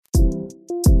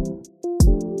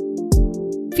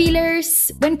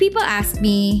Feelers, when people ask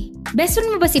me, best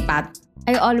friend mo ba si Pat?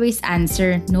 I always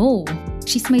answer, no.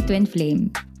 She's my twin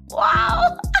flame.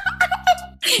 Wow!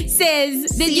 Sis,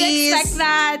 did you expect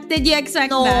that? Did you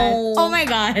expect that? Oh my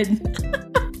God.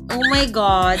 Oh my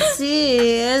God,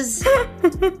 sis.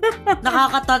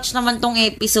 Nakaka-touch naman tong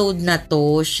episode na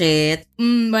to. Shit.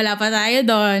 Wala pa tayo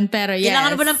doon, pero yes.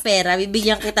 Kailangan ba ng pera?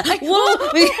 Bibigyan kita. Ay,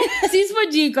 wow! Sis, pa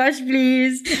Gcash,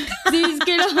 please. Sis,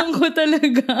 kailangan ko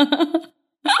talaga.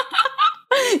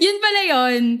 Yun pala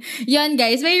yun. Yun,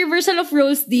 guys. May reversal of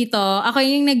roles dito. Ako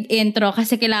yung nag-intro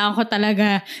kasi kailangan ko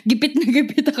talaga gipit na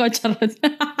gipit ako. Charot.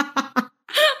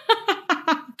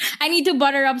 I need to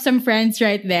butter up some friends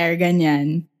right there.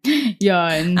 Ganyan.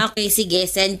 Yun. Okay, sige.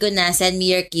 Send ko na. Send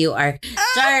me your QR.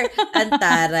 Char,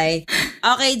 antaray.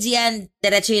 Okay, Gian.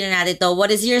 Diretsuhin na natin to.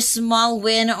 What is your small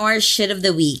win or shit of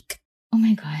the week? Oh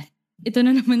my God. Ito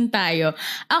na naman tayo.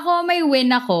 Ako, may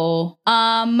win ako.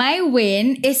 My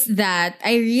win is that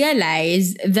I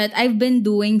realized that I've been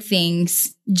doing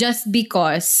things just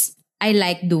because I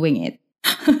like doing it.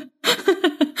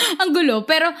 Ang gulo.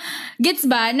 Pero, gets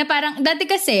ba? Na parang, dati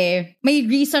kasi, may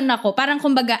reason ako. Parang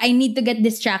kumbaga, I need to get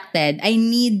distracted. I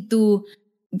need to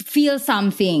feel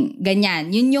something.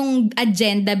 Ganyan. Yun yung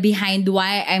agenda behind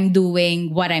why I'm doing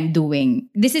what I'm doing.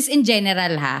 This is in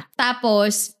general, ha?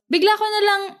 Tapos, bigla na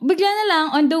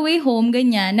lang on the way home,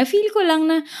 ganyan, na-feel ko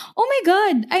lang na, oh my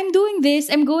God, I'm doing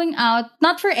this, I'm going out,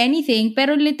 not for anything,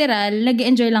 pero literal,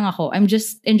 nag-enjoy lang ako. I'm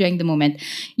just enjoying the moment.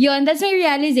 Yun, that's my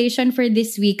realization for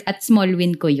this week at small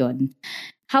win ko yun.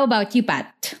 How about you,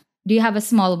 Pat? Do you have a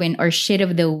small win or shit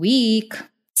of the week?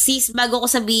 Sis, bago ko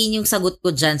sabihin yung sagot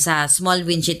ko dyan sa small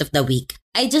win shit of the week,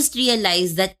 I just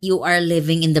realized that you are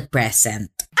living in the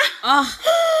present.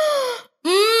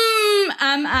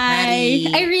 Am I?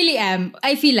 Mari. I really am.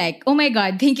 I feel like, oh my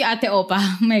God, thank you, Ate Opa.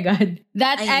 Oh my God.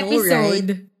 That I know, episode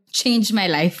right? changed my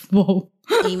life. Wow.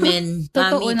 Amen.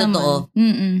 Totoo Mami, naman. totoo.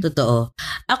 Mm-mm. Totoo.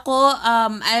 Ako,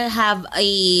 I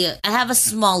have a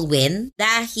small win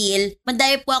dahil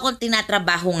madami po akong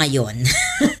tinatrabaho ngayon.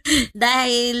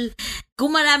 Dahil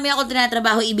kung marami akong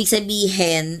tinatrabaho, ibig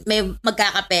sabihin, may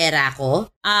magkakapera ako.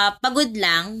 Pagod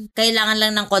lang, kailangan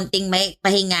lang ng konting may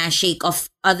pahinga, shake off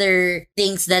other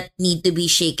things that need to be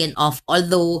shaken off.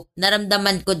 Although,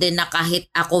 naramdaman ko din na kahit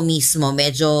ako mismo,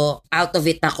 medyo out of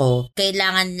it ako,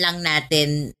 kailangan lang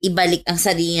natin ibalik ang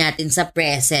sarili natin sa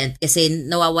present kasi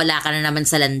nawawala ka na naman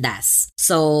sa landas.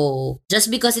 So, just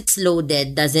because it's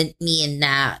loaded doesn't mean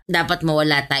na dapat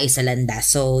mawala tayo sa landas.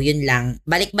 So, yun lang.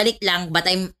 Balik-balik lang, but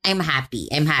I'm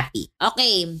happy. I'm happy.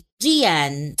 Okay,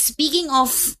 Gian, speaking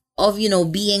of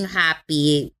being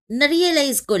happy,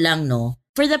 na-realize ko lang, no,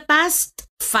 for the past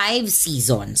 5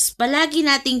 seasons, palagi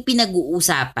nating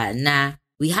pinag-uusapan na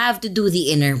we have to do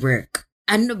the inner work.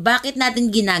 Bakit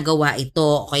natin ginagawa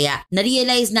ito? Kaya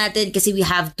na-realize natin kasi we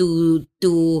have to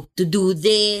do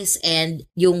this and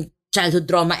yung childhood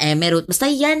trauma emerald.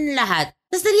 Basta yan lahat.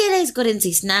 Tapos na-realize ko rin,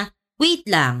 sis, na wait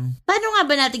lang, paano nga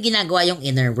ba natin ginagawa yung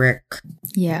inner work?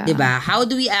 Yeah. Diba? How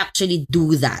do we actually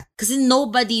do that? Kasi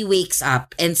nobody wakes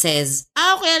up and says,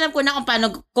 okay, alam ko na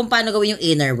kung paano gawin yung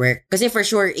inner work. Kasi for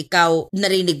sure, ikaw,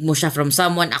 narinig mo siya from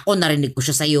someone. Ako, narinig ko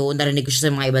siya sa'yo. Narinig ko siya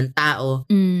sa mga ibang tao.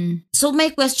 So my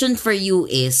question for you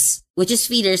is, which is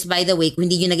feeders, by the way, kung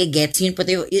hindi nyo nagagets, yun po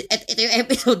ito yung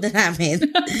episode na namin.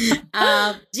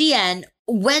 Gian,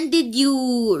 when did you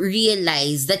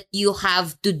realize that you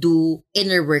have to do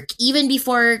inner work? Even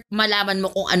before malaman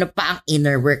mo kung ano pa ang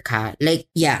inner work, ha?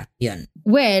 Like, yeah, yun.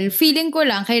 Well, feeling ko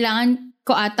lang, kailangan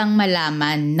ko atang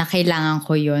malaman na kailangan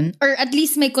ko yun. Or at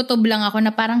least may kutob lang ako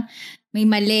na parang may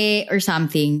mali or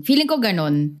something. Feeling ko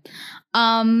ganun.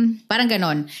 Parang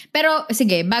ganun. Pero,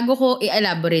 sige, bago ko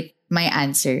i-elaborate my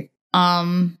answer.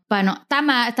 Paano?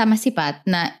 Tama si Pat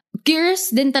na curious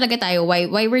din talaga tayo why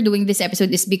we're doing this episode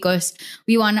is because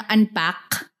we wanna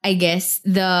unpack, I guess,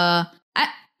 the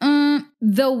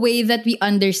way that we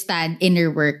understand inner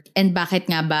work and bakit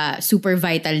nga ba super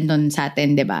vital nun sa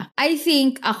atin, diba? I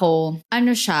think ako,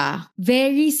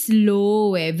 very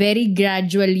slow very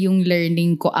gradual yung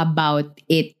learning ko about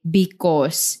it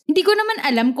because hindi ko naman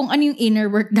alam kung ano yung inner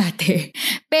work dati.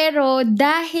 Pero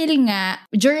dahil nga,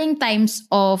 during times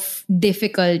of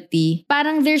difficulty,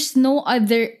 parang there's no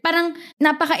other, parang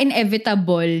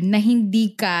napaka-inevitable na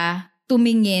hindi ka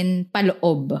tumingin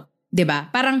paloob. Diba?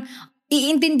 Parang,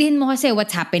 iintindihin mo kasi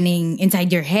what's happening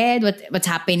inside your head, what's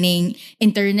happening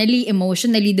internally,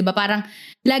 emotionally, 'di ba? Parang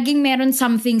laging meron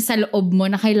something sa loob mo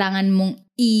na kailangan mong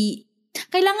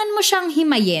kailangan mo siyang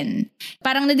himayin.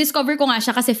 Parang na-discover ko nga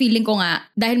siya kasi feeling ko nga,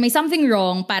 dahil may something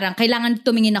wrong, parang kailangan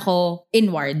tumingin ako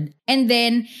inward. And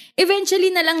then,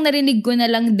 eventually na lang narinig ko na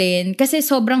lang din, kasi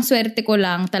sobrang swerte ko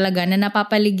lang talaga na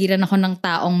napapaligiran ako ng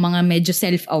taong mga medyo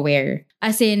self-aware.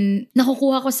 As in,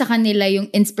 nakukuha ko sa kanila yung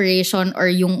inspiration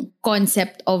or yung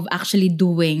concept of actually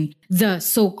doing the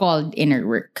so-called inner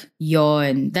work.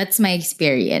 Yon, that's my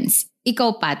experience.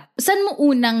 Ikaw, Pat, saan mo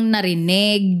unang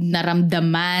narinig,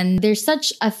 naramdaman, there's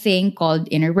such a thing called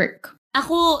inner work?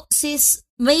 Ako, sis,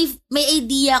 may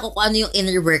idea ako kung ano yung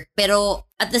inner work, pero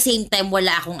at the same time,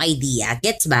 wala akong idea.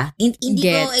 Gets ba? Hindi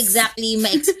ko exactly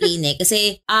ma-explain eh.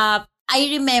 Kasi, I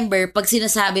remember, pag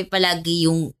sinasabi palagi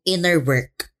yung inner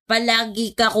work,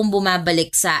 palagi ka kung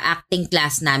bumabalik sa acting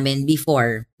class namin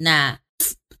before na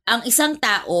ang isang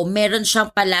tao, meron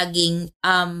siyang palaging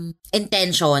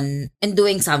intention in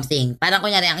doing something. Parang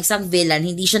kunyari, ang isang villain,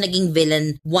 hindi siya naging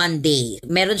villain one day.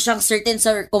 Meron siyang certain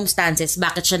circumstances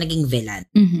bakit siya naging villain.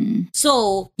 Mm-hmm.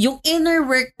 So, yung inner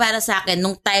work para sa akin,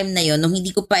 nung time na yon, nung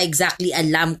hindi ko pa exactly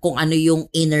alam kung ano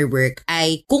yung inner work,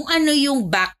 ay kung ano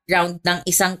yung background ng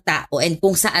isang tao and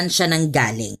kung saan siya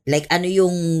nanggaling. Like, ano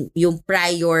yung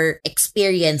prior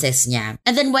experiences niya.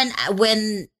 And then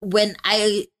when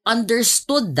I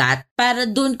understood that, para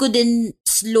doon ko din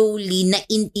slowly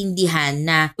naintindihan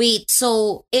na, wait,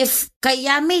 so if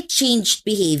kaya may changed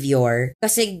behavior,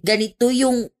 kasi ganito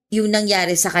yung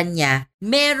nangyari sa kanya,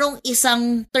 merong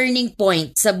isang turning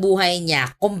point sa buhay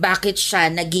niya kung bakit siya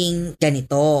naging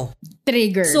ganito.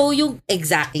 Trigger. So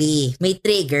exactly, may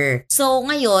trigger. So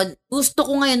ngayon, gusto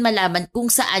ko ngayon malaman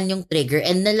kung saan yung trigger,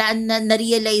 and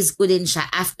na-realize ko din siya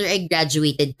after I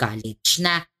graduated college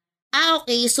na,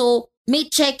 okay, so may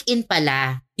check-in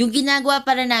pala. Yung ginagawa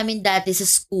para namin dati sa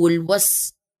school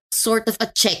was sort of a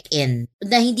check-in.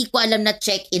 Na hindi ko alam na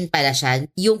check-in pala siya.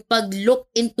 Yung pag-look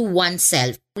into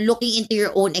oneself, looking into your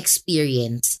own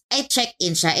experience, ay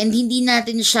check-in siya. And hindi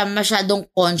natin siya masyadong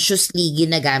consciously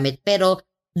ginagamit. Pero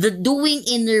the doing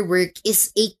inner work is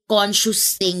a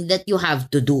conscious thing that you have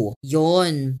to do.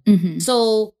 Yun. Mm-hmm.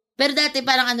 So, pero dati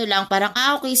parang parang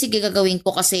okay, sige, gagawin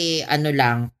ko kasi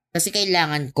kasi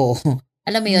kailangan ko.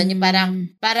 Alam mo yun, yung para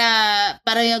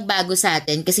yung bago sa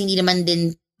atin kasi hindi naman din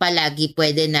palagi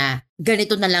pwede na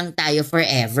ganito na lang tayo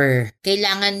forever.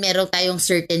 Kailangan meron tayong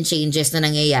certain changes na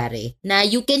nangyayari na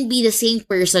you can be the same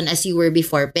person as you were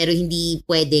before pero hindi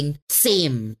pwedeng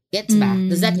same. Gets ba?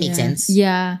 Does that make sense?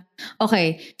 Yeah.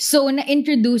 Okay. So,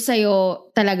 na-introduce sa'yo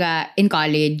talaga in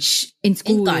college, in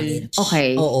school? In college.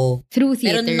 Okay. Oo. Through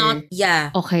theater?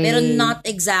 Okay. Pero not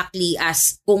exactly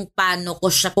as kung paano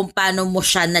mo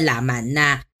siya nalaman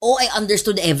na, I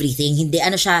understood everything. Hindi,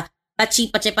 siya,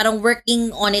 pachi-pachi, parang working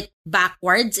on it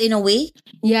backwards in a way.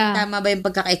 Yeah. Tama ba yung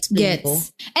pagkaka-explain ko?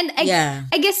 And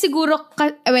I guess siguro,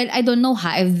 I don't know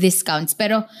if this counts,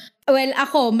 pero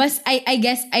ako, I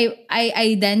guess I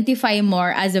identify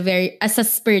more as a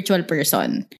spiritual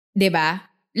person. 'Di ba?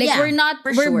 Like,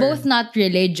 we're both not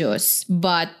religious,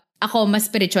 but ako, mas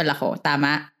spiritual ako.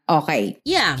 Tama? Okay.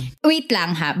 Yeah. Wait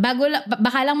lang ha.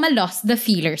 Baka lang ma-lost the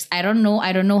feelers. I don't know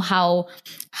how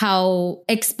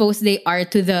exposed they are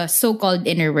to the so-called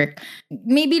inner work.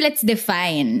 Maybe let's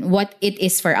define what it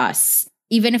is for us.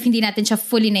 Even if hindi natin siya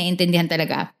fully naiintindihan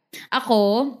talaga.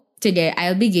 Ako, sige,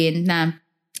 I'll begin na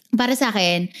para sa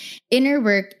akin, inner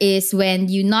work is when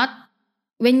you not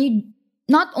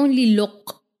only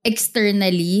look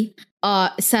externally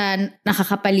sa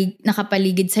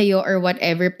nakapaligid sa'yo or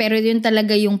whatever, pero yun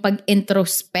talaga yung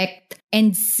pag-introspect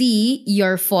and see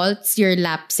your faults, your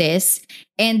lapses,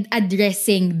 and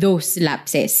addressing those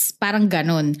lapses. Parang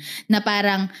ganun. Na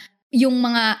parang yung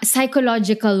mga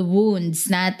psychological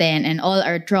wounds natin and all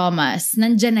our traumas,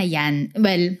 nandyan na yan.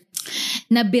 Well,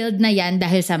 na-build na yan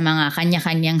dahil sa mga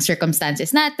kanya-kanyang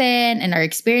circumstances natin and our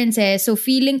experiences. So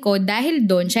feeling ko, dahil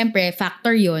doon, syempre,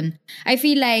 factor yun. I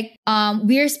feel like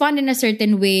we respond in a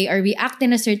certain way or we act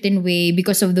in a certain way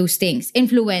because of those things.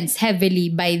 Influenced heavily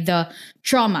by the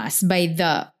traumas, by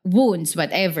the wounds,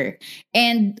 whatever.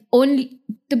 And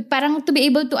to be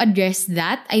able to address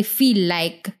that, I feel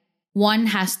like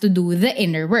one has to do the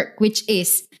inner work, which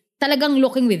is talagang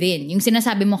looking within. Yung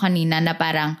sinasabi mo kanina na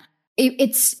parang,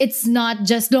 it's not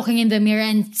just looking in the mirror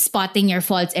and spotting your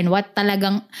faults and what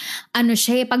talagang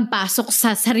siya pagpasok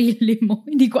sa sarili mo.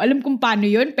 Hindi ko alam kung paano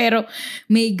yun, pero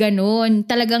may ganun.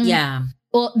 Talagang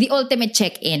the ultimate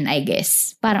check-in, I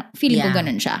guess. Parang feeling ko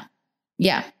ganun siya.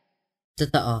 Yeah.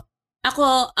 Totoo.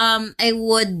 Ako, I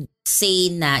would say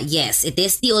na yes, it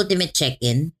is the ultimate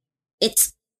check-in.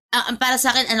 It's para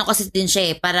sa akin, kasi din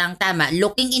siya parang tama,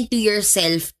 looking into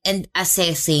yourself and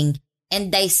assessing and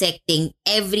dissecting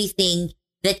everything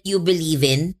that you believe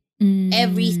in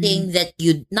everything that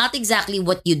you, not exactly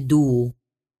what you do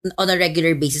on a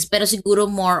regular basis, pero siguro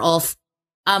more of,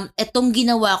 etong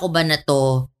ginawa ko ba na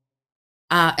to,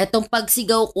 etong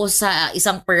pagsigaw ko sa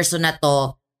isang person na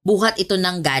to, buhat ito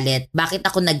ng galit. Bakit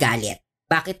ako nagalit?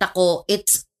 Bakit ako,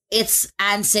 it's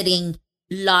answering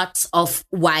lots of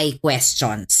why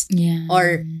questions. Yeah.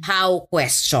 Or how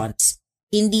questions.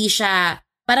 Hindi siya,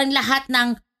 parang lahat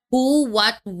ng who,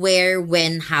 what, where,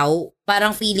 when, how,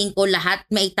 parang feeling ko lahat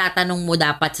may tatanong mo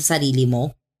dapat sa sarili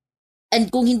mo. And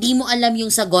kung hindi mo alam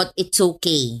yung sagot, it's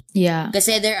okay. Yeah.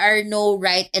 Kasi there are no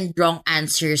right and wrong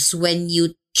answers when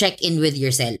you check in with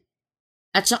yourself.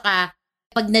 At saka,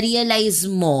 pag na-realize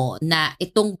mo na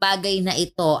itong bagay na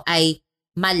ito ay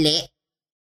mali,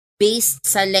 based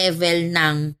sa level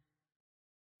ng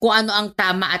kung ano ang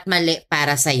tama at mali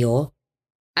para sa'yo,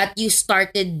 at you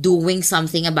started doing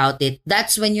something about it,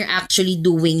 that's when you're actually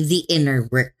doing the inner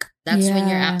work. That's when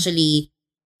you're actually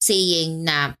saying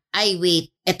na, ay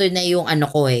wait, ito na yung ano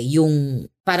ko yung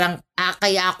parang,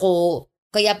 kaya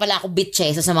pala ako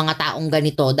bitchesa sa mga taong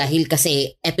ganito dahil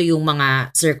kasi ito yung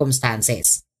mga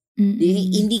circumstances.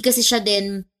 Hindi kasi siya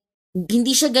din,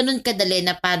 hindi siya ganun kadali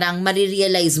na parang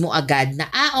marirealize mo agad na,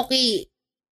 okay,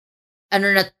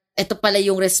 ito pala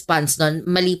yung response nun,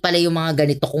 mali pala yung mga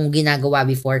ganito kung ginagawa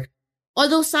before.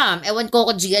 Although ewan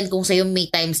ko Gian kung sa'yo may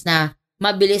times na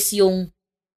mabilis yung,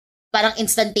 parang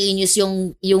instantaneous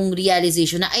yung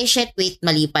realization na, ay shit, wait,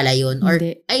 mali pala yun. Or,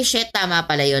 ay shit, tama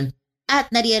pala yun.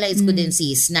 At na-realize ko din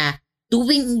sis na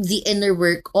doing the inner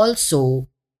work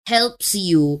also helps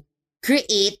you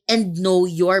create and know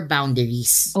your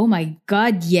boundaries. Oh my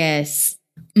God, yes.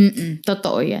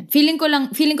 Totoo yan. Feeling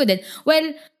ko din.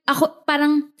 Well, ako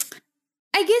parang,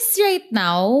 I guess right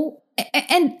now,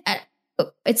 and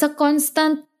it's a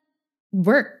constant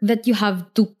work that you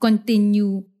have to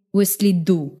continuously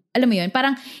do. Alam mo yun?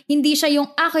 Parang hindi siya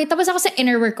yung, okay, tapos ako sa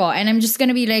inner work ko and I'm just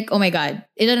gonna be like, oh my God,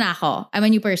 ito na ako. I'm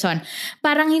a new person.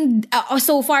 Parang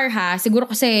so far siguro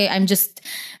kasi I'm just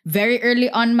very early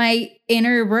on my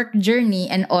inner work journey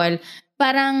and all.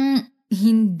 Parang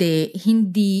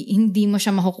hindi mo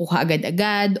siya makukuha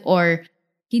agad-agad or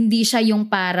hindi siya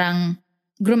yung parang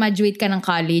graduate ka ng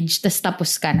college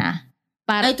tapos ka na.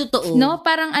 Ay, totoo. No?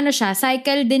 Parang siya,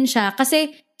 cycle din siya.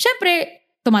 Kasi, syempre,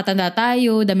 tumatanda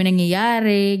tayo, dami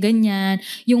nangyayari, ganyan.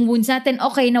 Yung wounds natin,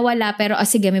 okay, nawala, pero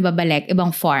sige, may babalik,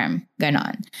 ibang form.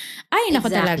 Ganon. Ay,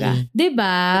 naku talaga.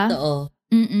 Diba? Totoo.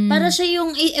 Para siya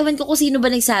yung, ewan ko kung sino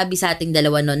ba nagsabi sa ating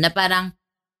dalawa nun, na parang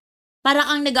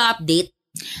ang nag-update.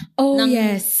 Oh,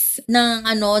 yes.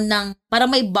 Parang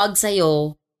may bug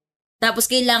sa'yo, tapos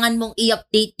kailangan mong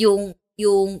i-update yung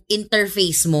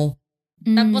interface mo.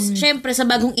 Tapos, syempre, sa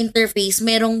bagong interface,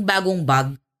 merong bagong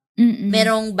bug.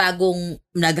 Merong bagong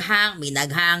naghang, may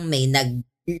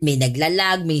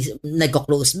naglalag, may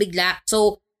nagko-close bigla.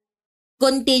 So,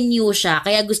 continue siya.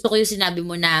 Kaya gusto ko yung sinabi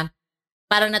mo na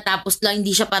parang natapos lang,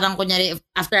 hindi siya parang kunyari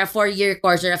after a 4-year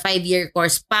course or a 5-year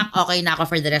course, okay na ako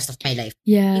for the rest of my life.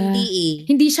 Yeah. Hindi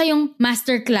Hindi siya yung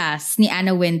masterclass ni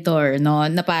Anna Wintour, no?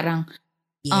 Na parang,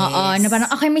 na parang,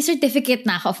 okay, may certificate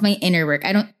na ako of my inner work.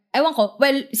 Ewan ko,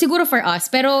 well, siguro for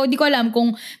us, pero di ko alam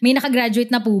kung may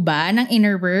nakagraduate na po ba ng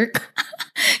inner work.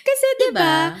 Kasi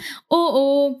diba?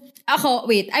 Oo. Ako,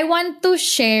 wait, I want to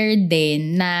share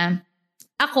din na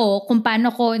ako, kung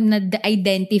paano ko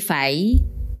na-identify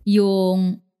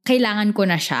yung kailangan ko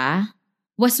na siya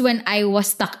was when I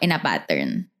was stuck in a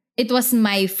pattern. It was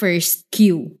my first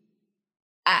cue.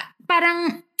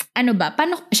 Parang,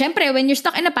 syempre, when you're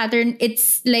stuck in a pattern,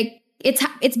 it's like,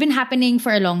 it's been happening for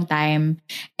a long time.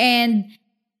 And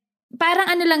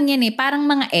parang lang yan parang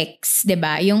mga ex, 'di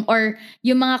ba? Yung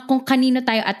mga kung kanino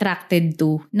tayo attracted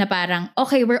to, na parang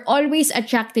okay, we're always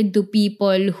attracted to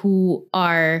people who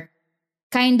are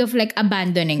kind of like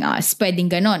abandoning us.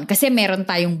 Pwedeng ganon kasi meron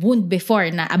tayong wound before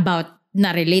na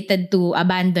related to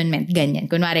abandonment, ganyan.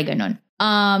 Kunwari ganon.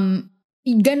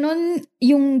 Ganon,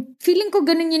 yung feeling ko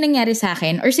ganon yung nangyari sa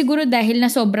akin. Or siguro dahil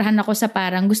nasobrahan ako sa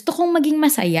parang gusto kong maging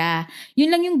masaya.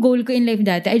 Yun lang yung goal ko in life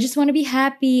dati. I just wanna be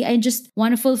happy. I just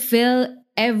wanna fulfill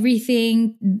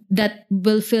everything that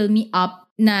will fill me up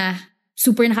na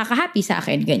super nakaka-happy sa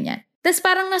akin. Ganyan. Tapos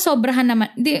parang nasobrahan naman.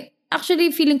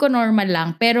 Actually, feeling ko normal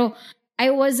lang. Pero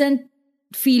I wasn't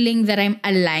feeling that I'm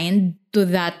aligned to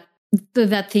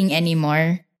that thing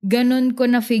anymore. Ganun ko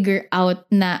na figure out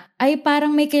na ay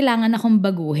parang may kailangan akong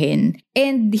baguhin.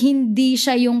 And hindi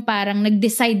siya yung parang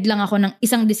nag-decide lang ako ng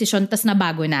isang desisyon tas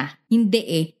nabago na.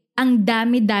 Hindi Ang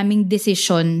dami-daming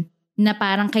desisyon na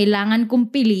parang kailangan kong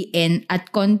piliin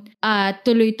at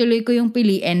tuloy-tuloy ko yung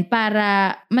piliin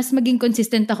para mas maging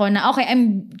consistent ako na okay,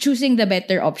 I'm choosing the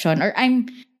better option or I'm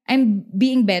I'm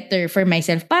being better for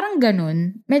myself. Parang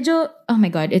ganun. Medyo, oh my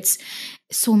God, it's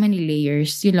so many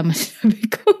layers. Yun lang masasabi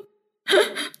ko.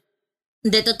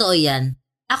 Hindi, totoo yan.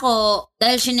 Ako,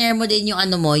 dahil shinare mo din yung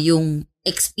yung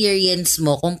experience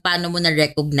mo kung paano mo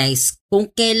na-recognize kung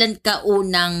kailan ka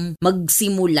unang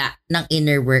magsimula ng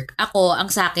inner work. Ako,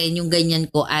 ang sa akin, yung ganyan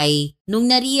ko ay nung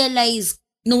na-realize,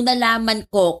 nung nalaman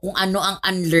ko kung ano ang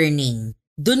unlearning,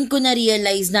 dun ko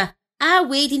na-realize na,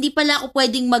 wait, hindi pala ako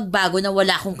pwedeng magbago na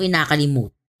wala akong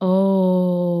kinakalimutan.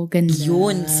 Oh, ganda.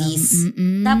 Yun, sis.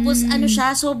 Tapos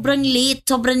siya, sobrang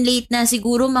late na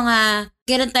siguro mga,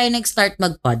 kailan tayo nag-start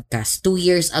mag-podcast? 2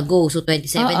 years ago. So,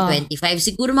 27, 25.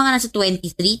 Siguro mga nasa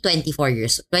 23, 24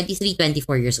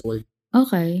 years old.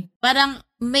 Okay. Parang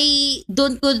may,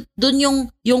 doon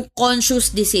yung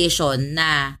conscious decision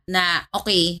na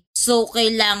okay, so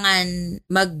kailangan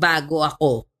magbago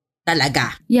ako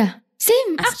talaga. Yeah.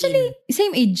 Same. Actually,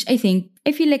 same age, I think.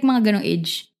 I feel like mga ganong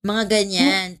age. Mga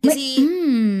ganyan. Kasi,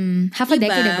 half a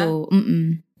decade ago.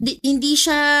 Hindi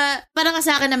siya, parang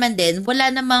sa akin naman din,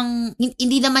 wala namang,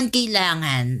 hindi naman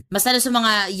kailangan, mas lalo sa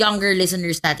mga younger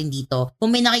listeners natin dito, kung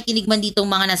may nakikinig man ditong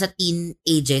mga nasa teen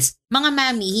ages, mga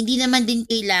mami, hindi naman din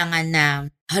kailangan na,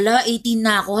 18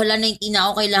 na ako, 19 na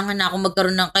ako, kailangan na ako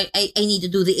magkaroon ng, I need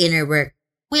to do the inner work.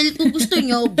 Well, kung gusto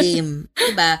nyo, game.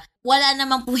 Diba? Wala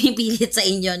namang pumipilit sa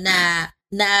inyo na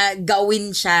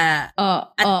gawin siya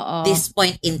at this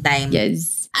point in time.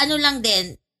 Yes. Ano lang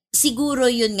din,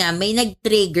 siguro yun nga, may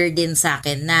nag-trigger din sa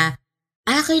akin na,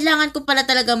 kailangan ko pala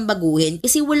talagang baguhin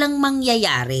kasi walang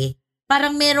mangyayari.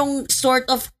 Parang merong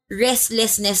sort of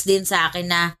restlessness din sa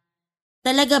akin na,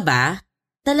 talaga ba?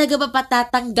 Talaga ba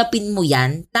patatanggapin mo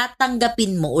yan?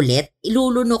 Tatanggapin mo ulit?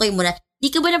 Ilulunokay mo na? Di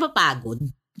ka ba napapagod?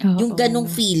 Yung ganong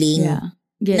feeling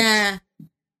na,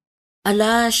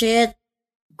 shit.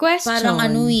 Question. Parang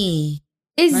may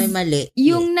mali.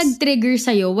 Yung nag-trigger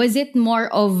sa'yo, was it more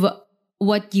of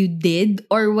what you did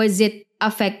or was it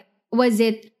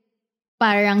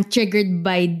parang triggered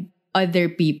by other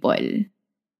people?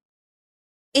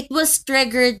 It was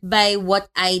triggered by what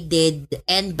I did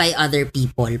and by other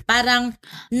people. Parang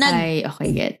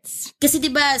okay, gets. Kasi 'di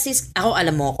ba sis, ako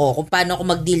alam mo ko kung paano ako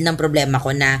mag-deal ng problema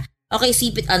ko na okay,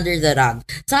 sweep it under the rug.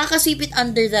 Sa sweep it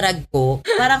under the rug ko,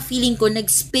 parang feeling ko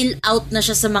nag-spill out na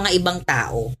siya sa mga ibang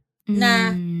tao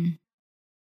na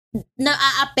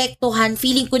naaapektuhan,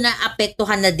 feeling ko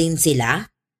naaapektuhan na din sila.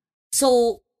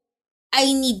 So,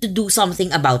 I need to do something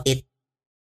about it.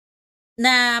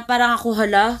 Na parang ako,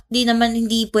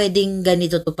 hindi pwedeng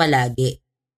ganito to palagi.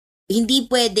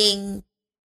 Hindi pwedeng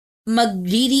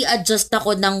mag-re-adjust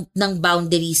ako ng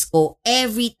boundaries ko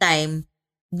every time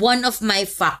one of my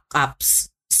fuck-ups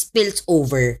spills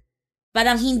over.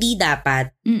 Parang hindi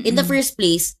dapat. In the first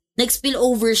place, nag-spill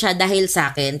over siya dahil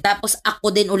sa akin. Tapos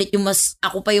ako din ulit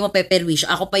ako pa yung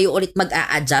mapeperwisyo. Ako pa yung ulit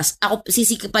mag-a-adjust.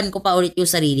 Sisikipan ko pa ulit yung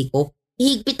sarili ko.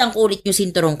 Hihigpitan ko ulit yung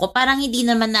sinturong ko. Parang hindi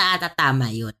naman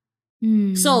naatatama yun.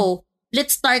 So,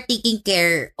 let's start taking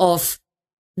care of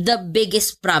the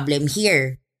biggest problem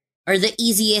here. Or the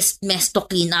easiest mess to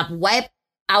clean up. Wipe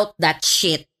out that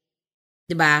shit.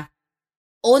 Diba?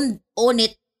 Own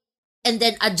it and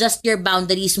then adjust your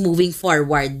boundaries moving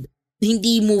forward.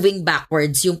 Hindi moving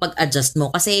backwards yung pag-adjust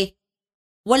mo. Kasi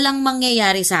walang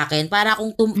mangyayari sa akin. Para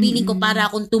akong feeling ko para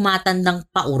akong tumatandang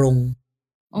paurong.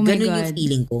 Oh my Ganun God. yung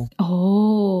feeling ko.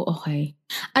 Oh, okay.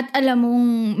 At alam mong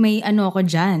may ako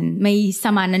dyan. May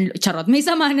sama ng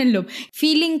loob.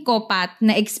 Feeling ko, Pat,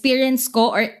 na experience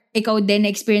ko or ikaw din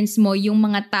na experience mo yung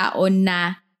mga tao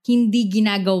na hindi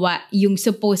ginagawa yung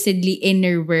supposedly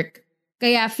inner work.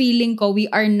 Kaya feeling ko we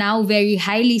are now very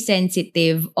highly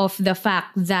sensitive of the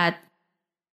fact that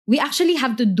we actually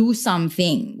have to do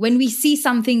something. When we see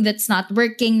something that's not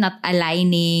working, not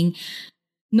aligning,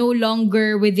 no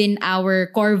longer within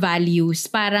our core values,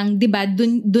 parang, di ba,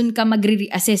 dun ka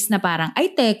magre-reassess na parang,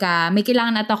 ay teka, may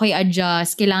kailangan ata ko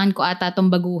i-adjust, kailangan ko ata itong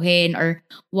baguhin or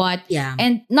what. Yeah.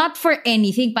 And not for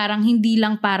anything, parang hindi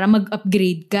lang para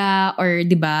mag-upgrade ka or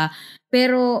di ba,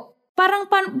 pero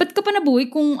parang, ba't ka pa nabuhay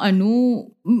kung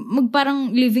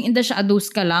parang living in the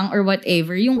shadows ka lang or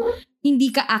whatever, yung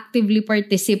hindi ka actively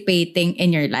participating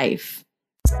in your life.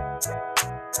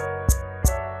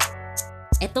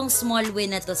 Etong small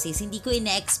win na to, sis, hindi ko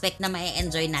ina-expect na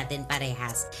ma-enjoy natin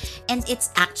parehas. And it's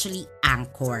actually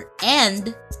Anchor.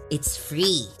 And it's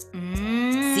free.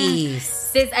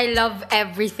 Sis, I love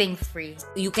everything free.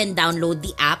 You can download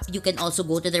the app. You can also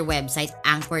go to their website,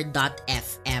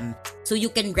 anchor.fm. So you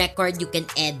can record, you can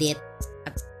edit,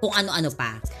 at kung ano-ano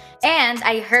pa. And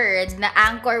I heard na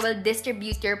Anchor will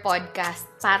distribute your podcast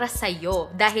para sa'yo.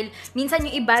 Dahil minsan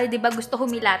yung iba, di ba, gusto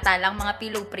humilata lang mga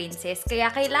pillow princess. Kaya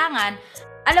kailangan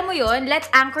alam mo yun, let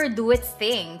Anchor do its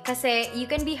thing. Kasi you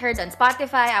can be heard on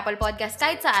Spotify, Apple Podcasts,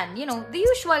 kahit saan. You know, the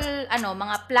usual,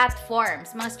 mga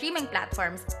platforms, mga streaming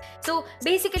platforms. So,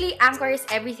 basically, Anchor is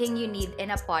everything you need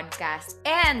in a podcast.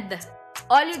 And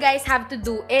all you guys have to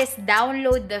do is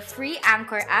download the free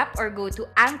Anchor app or go to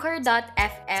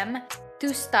anchor.fm to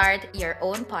start your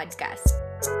own podcast.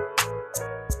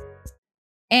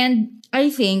 And I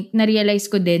think, na-realize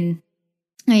ko din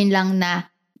ngayon lang na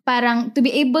parang to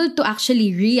be able to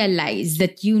actually realize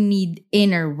that you need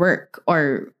inner work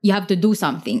or you have to do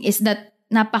something is that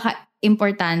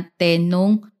napaka-importante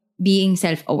nung being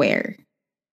self-aware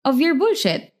of your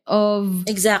bullshit, of...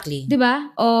 Exactly. Diba?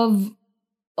 Of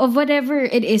whatever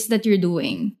it is that you're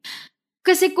doing.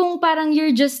 Kasi kung parang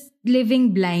you're just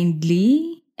living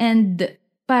blindly and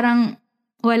parang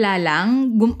wala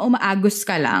lang, umaagos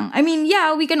ka lang. I mean,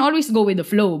 yeah, we can always go with the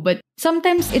flow, but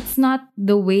sometimes it's not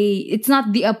the way, it's not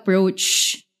the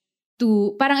approach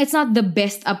to, parang it's not the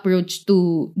best approach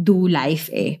to do life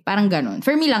eh. Parang ganun.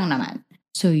 For me lang naman.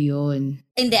 So, yun.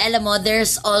 Hindi, alam mo,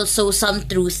 there's also some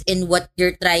truth in what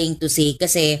you're trying to say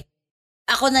kasi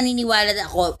ako naniniwala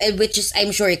ako, which is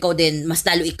I'm sure ikaw din, mas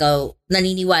lalo ikaw,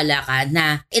 naniniwala ka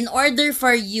na in order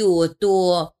for you to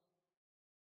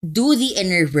do the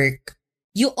inner work,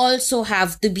 you also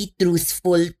have to be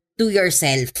truthful to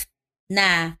yourself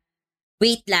na,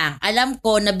 wait lang, alam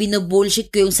ko na binubullshit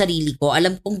ko yung sarili ko.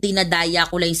 Alam kong dinadaya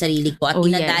ko lang yung sarili ko at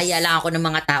dinadaya lang ako ng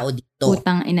mga tao dito.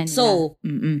 Putang ina nila. So,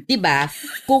 diba,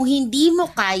 kung hindi mo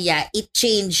kaya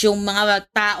i-change yung mga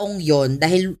taong yon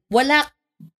dahil wala,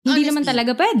 hindi naman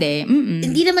talaga pwede.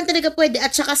 Hindi naman talaga pwede.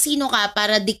 At saka sino ka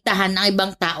para diktahan ng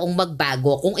ibang taong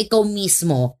magbago kung ikaw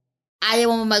mismo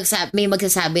ayaw mo may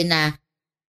magsasabi na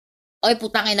oy,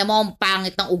 putang ina mo, ang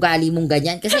pangit ng ugali mong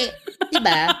ganyan. Kasi,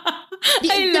 diba?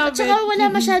 I love it. Tsaka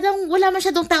wala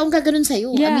masyadong taong gaganon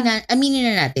sa'yo. Yeah. Aminin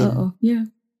na natin. Oo. Yeah.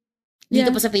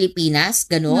 Dito pa sa Pilipinas,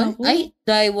 ganon. No. Ay,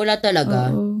 wala talaga.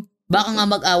 Oo. Baka nga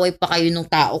mag-away pa kayo ng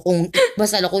tao kung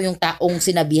basta ko yung taong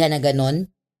sinabihan na ganon.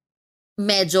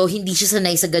 Medyo hindi siya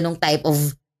sanay sa ganong type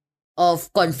of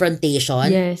confrontation.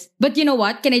 Yes. But you know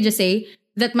what? Can I just say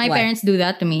that my parents do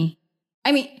that to me?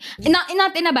 I mean,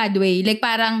 not in a bad way. Like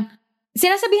parang,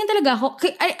 sinasabihan talaga ako,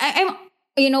 I'm,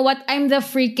 you know what, I'm the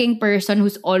freaking person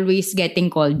who's always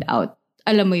getting called out.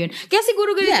 Alam mo yun. Kaya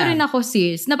siguro ganito rin ako,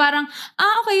 sis, na parang,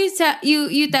 okay,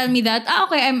 you tell me that,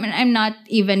 okay, I'm not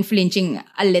even flinching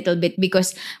a little bit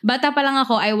because bata pa lang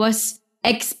ako, I was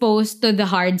exposed to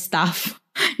the hard stuff.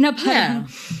 Na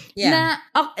parang,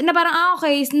 na parang,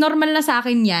 okay, normal na sa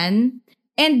akin yan.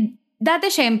 And, dati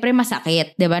syempre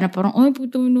masakit, diba? Na parang, ay,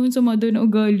 puto noon, sama doon na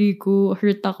ugali ko,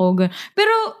 hurt ako.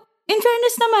 Pero, in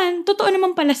fairness naman, totoo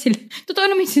naman pala sila. Totoo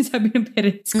naman yung sinasabi ng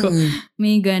parents ko.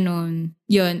 May ganon.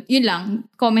 Yun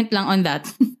lang. Comment lang on that.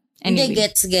 Hindi,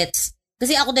 Anyway. gets.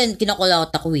 Kasi ako din, kinakall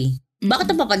out ako eh.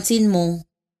 Bakit napapansin mo?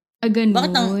 Ganon.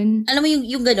 Bakit alam mo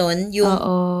yung ganon?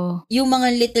 Yung mga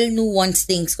little nuance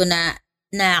things ko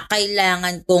na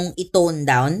kailangan kong i-tone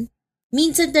down.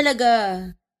 Minsan talaga,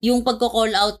 yung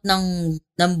pagko-call out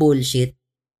ng bullshit,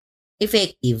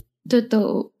 effective.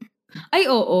 Totoo. Ay,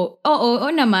 oo. Oo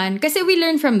naman. Kasi we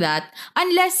learn from that.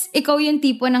 Unless ikaw yung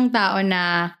tipo ng tao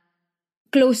na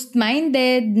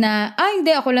closed-minded, na,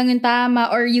 hindi, ako lang yung tama,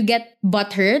 or you get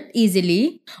butthurt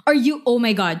easily, or you, oh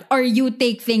my God, or you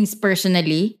take things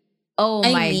personally. Oh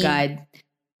my God.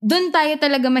 Doon tayo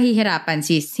talaga mahihirapan,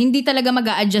 sis. Hindi talaga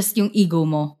mag-a-adjust yung ego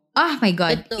mo. Ah, my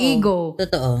God. Totoo. Ego.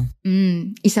 Totoo.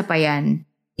 Isa pa yan.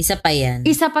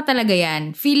 Isa pa talaga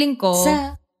yan. Feeling ko...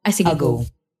 sige, go.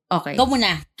 Okay. Ikaw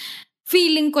muna.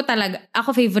 Feeling ko talaga,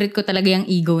 favorite ko talaga yung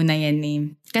ego na yan eh.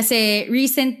 Kasi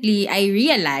recently, I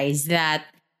realized that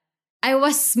I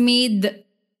was made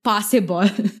possible.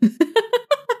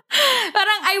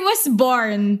 Parang I was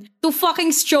born to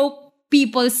fucking stroke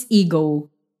people's ego.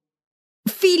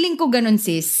 Feeling ko ganun,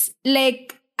 sis.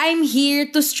 Like, I'm here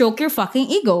to stroke your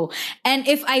fucking ego. And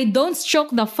if I don't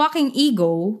stroke the fucking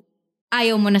ego,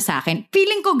 ayaw mo na sa akin.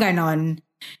 Feeling ko ganon.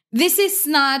 This is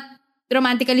not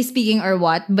romantically speaking or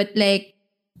what, but like,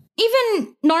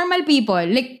 even normal people,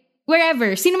 like,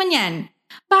 wherever, sino man yan,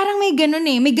 parang may ganun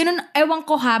eh. May ganun, ewan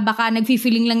ko ha, baka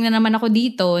nag-feeling lang na naman ako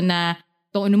dito na,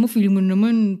 ano mo, feeling mo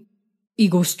naman,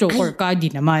 ego stroker ka, di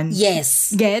naman.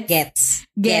 Yes. Gets.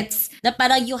 Na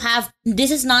parang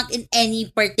this is not in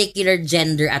any particular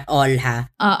gender at all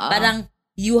ha. Parang,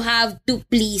 you have to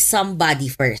please somebody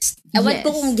first. Ewan ko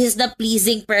kung this is the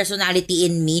pleasing personality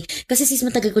in me. Kasi sis,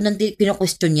 matagal ko nang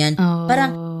pino-question yan.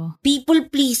 Parang, people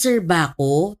pleaser ba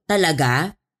ako?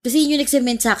 Talaga? Kasi yun yung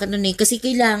nag-cement sa akin nun eh. Kasi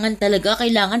kailangan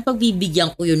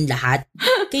pagbibigyan ko yun lahat.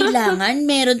 Kailangan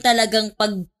meron talagang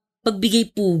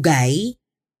pagbigay pugay.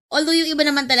 Although yung iba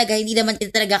naman talaga, hindi naman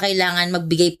talaga kailangan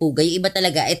magbigay pugay. Yung iba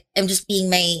talaga, I'm just being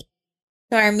my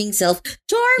charming self.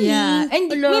 Charming! Yeah.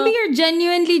 And maybe you're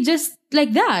genuinely just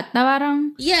like that. Na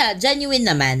parang... Yeah, genuine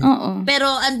naman. Oo. Pero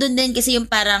andun din kasi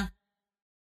yung parang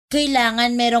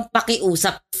kailangan merong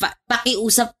pakiusap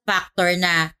factor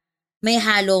na may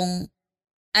halong,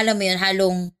 alam mo yun,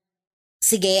 halong,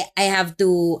 sige, I have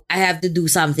to do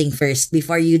something first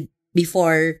before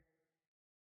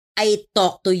I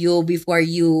talk to you, before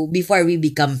we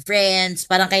become friends.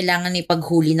 Parang kailangan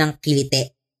ipaghuli ng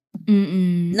kilite.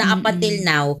 Na up until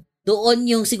now, doon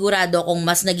yung sigurado akong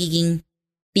mas nagiging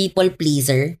people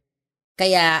pleaser.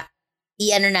 Kaya,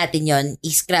 i-ano natin yon,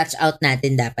 i-scratch out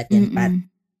natin dapat yan, Pat.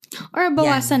 Or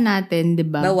bawasan natin, di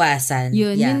ba? Bawasan.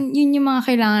 Yun yung mga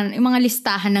kailangan, yung mga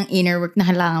listahan ng inner work na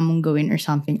kailangan mong gawin or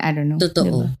something. I don't know. Totoo.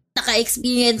 Diba?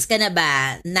 Naka-experience ka na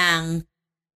ba ng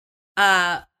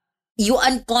you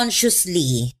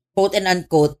unconsciously, quote and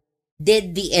unquote,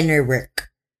 did the inner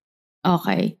work?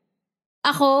 Okay.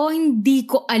 Ako, hindi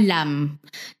ko alam.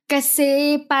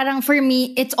 Kasi parang for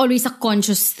me, it's always a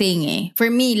conscious thing eh. For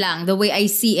me lang, the way I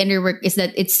see inner work is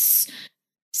that it's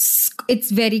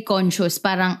very conscious.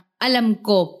 Parang alam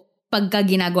ko pagka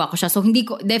ginagawa ko siya. So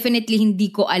definitely hindi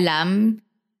ko alam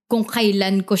kung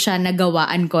kailan ko siya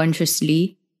nagawa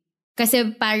unconsciously. Kasi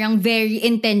parang very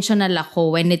intentional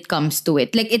ako when it comes to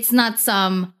it. Like, it's not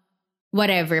some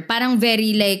whatever. Parang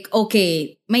very like,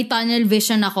 okay, may tunnel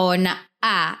vision ako na,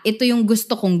 ito yung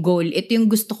gusto kong goal. Ito yung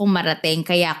gusto kong marating,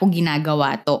 kaya ako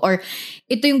ginagawa to. Or,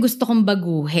 ito yung gusto kong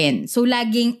baguhin. So,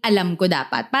 laging alam ko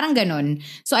dapat. Parang ganun.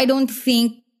 So, I don't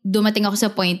think dumating ako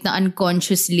sa point na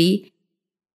unconsciously.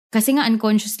 Kasi nga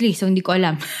unconsciously, so hindi ko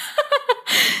alam.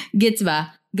 Gets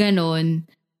ba? Ganun.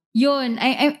 Yun,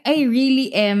 I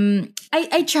really am,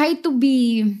 I try to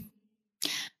be,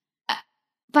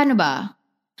 paano ba?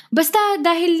 Basta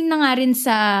dahil na nga rin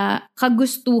sa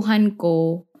kagustuhan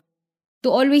ko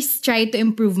to always try to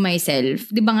improve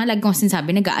myself. Di ba nga, lagi kong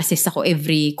sinasabi, nag-a-assist ako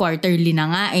every quarterly na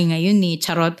nga, ngayon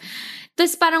charot.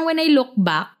 Tapos parang when I look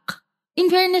back, in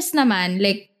fairness naman,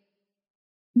 like,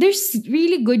 there's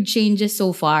really good changes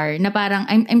so far na parang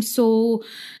I'm so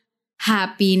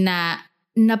happy na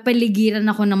napaligiran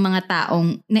ako ng mga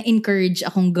taong na-encourage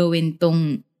akong gawin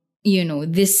tong,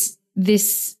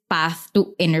 this path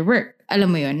to inner work.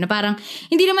 Alam mo yun? Na parang,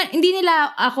 hindi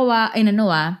nila ako,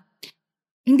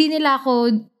 hindi nila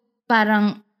ako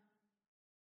parang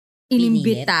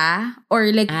inimbita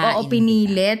or like,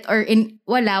 pinilit or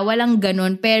walang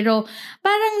ganun. Pero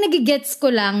parang nagigets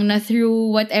ko lang na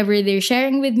through whatever they're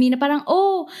sharing with me na parang,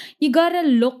 you gotta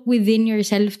look within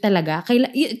yourself talaga.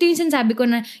 Ito yung sinasabi ko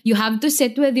na you have to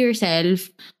sit with yourself,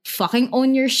 fucking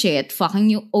own your shit, fucking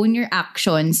you own your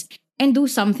actions, and do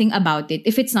something about it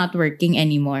if it's not working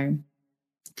anymore.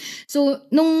 So,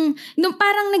 nung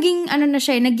parang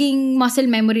naging muscle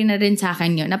memory na rin sa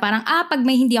akin yun, na parang, pag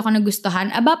may hindi ako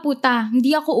nagustuhan, puta,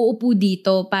 hindi ako uupo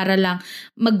dito para lang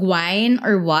mag-whine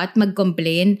or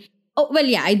mag-complain. Oh, well,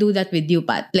 yeah, I do that with you,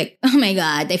 Pat. Like, oh my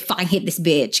God, I fucking hate this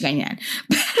bitch, ganyan.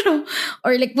 Pero,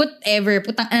 or like, whatever,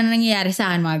 putang ano nangyayari sa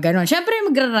akin, mga ganon. Siyempre,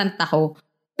 magrarant ako.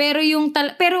 Pero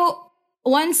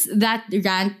once that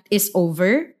rant is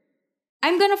over,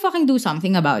 I'm gonna fucking do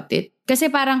something about it. Kasi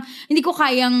parang, hindi ko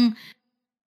kayang,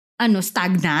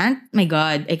 stagnant. My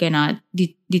God, I cannot.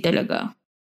 Di talaga.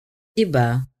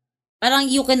 Diba? Parang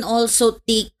you can also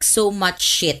take so much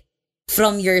shit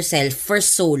from yourself for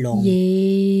so long.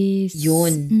 Yes.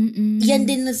 Yun. Mm-mm. Yan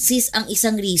din, sis, ang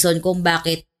isang reason kung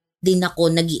bakit din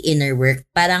ako nag-inner work.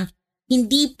 Parang,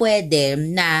 hindi pwede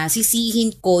na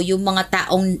sisihin ko yung mga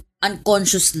taong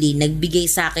unconsciously nagbigay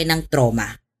sa akin ng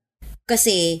trauma.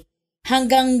 Kasi,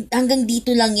 hanggang dito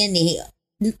lang yan eh.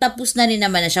 Tapos na rin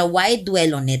naman na siya. Why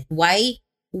dwell on it? Why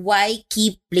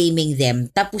keep blaming them?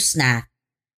 Tapos na.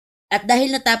 At dahil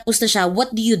natapos na siya,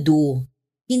 what do you do?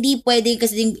 Hindi pwede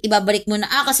kasi ibabalik mo na,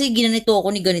 kasi ginanito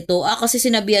ako ni ganito. Kasi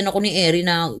sinabihan ako ni Eri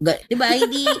na, diba?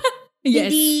 Hindi,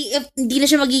 yes. hindi na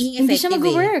siya magiging effective. Hindi siya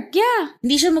mag-work. Yeah.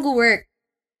 Hindi siya mag-work.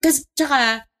 Kasi,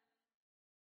 tsaka,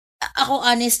 ako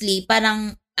honestly,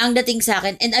 parang, ang dating sa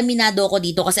akin, and aminado ako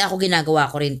dito kasi ako ginagawa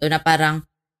ko rin to, na parang,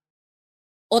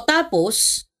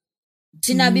 tapos,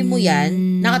 sinabi mo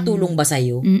yan, nakatulong ba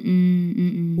sa'yo?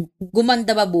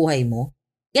 Gumanda ba buhay mo?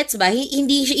 Gets ba?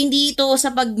 Hindi ito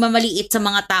sa pagmamaliit sa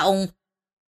mga taong,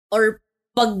 or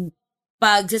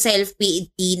pag sa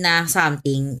self-pity na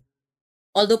something,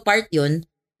 although part yun,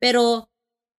 pero,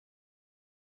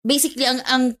 basically,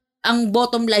 ang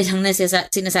bottom line lang na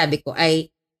sinasabi ko ay,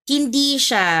 hindi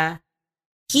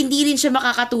rin siya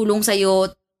makakatulong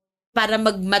sa'yo para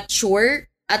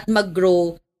mag-mature at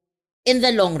mag-grow in the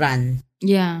long run.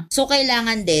 Yeah. So,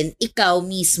 kailangan din, ikaw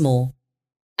mismo,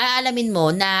 aalamin mo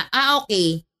na,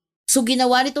 okay, so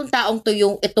ginawa nitong taong to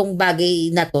itong bagay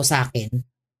na to sa akin,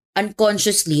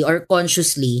 unconsciously or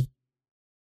consciously,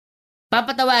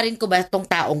 papatawarin ko ba itong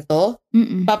taong to?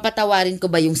 Mm-mm. Papatawarin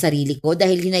ko ba yung sarili ko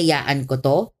dahil hinayaan ko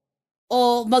to?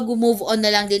 O mag-move on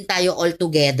na lang din tayo all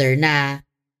together na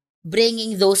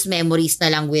bringing those memories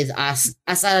na lang with us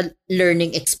as a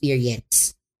learning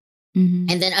experience.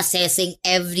 Mm-hmm. And then assessing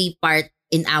every part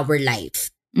in our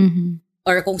life. Mm-hmm.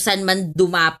 Or kung saan man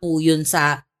dumapo yun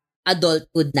sa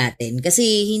adulthood natin.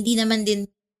 Kasi hindi naman din,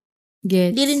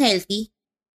 Gets. hindi rin healthy.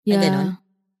 Yeah. Na ganun.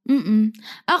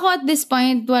 Ako at this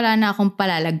point, wala na akong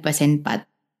palalagpasin, Pat.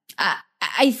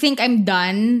 I think I'm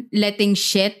done letting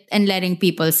shit and letting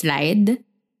people slide.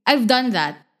 I've done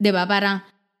that. 'Di ba? Parang,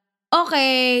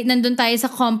 okay, nandun tayo sa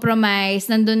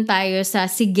compromise, nandun tayo sa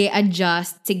sige,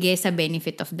 adjust, sige sa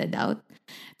benefit of the doubt.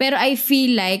 Pero I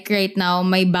feel like right now,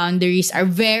 my boundaries are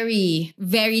very,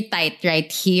 very tight right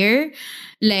here.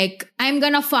 Like, I'm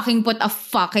gonna fucking put a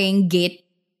fucking gate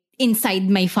inside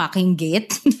my fucking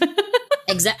gate.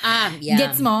 Yeah.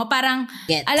 Gets mo? Parang,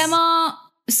 Gets. alam mo,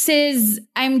 sis,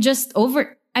 I'm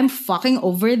fucking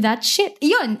over that shit.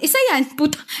 Yun, isa yan.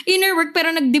 Puta, inner work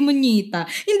pero nagdemonyita.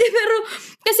 Hindi, pero,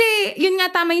 kasi, yun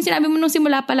nga tama yung sinabi mo nung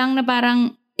simula pa lang na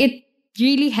parang, it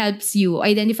really helps you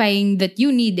identifying that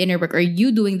you need inner work or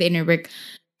you doing the inner work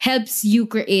helps you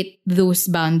create those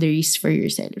boundaries for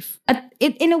yourself. At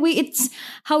in a way, it's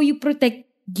how you protect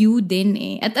you din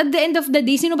eh. At the end of the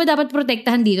day, sino ba dapat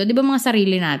protektahan dito? Di ba mga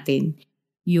sarili natin?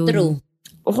 Yun. True.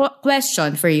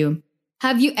 Question for you.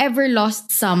 Have you ever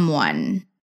lost someone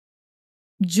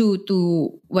due to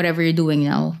whatever you're doing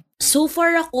now? So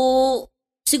far ako,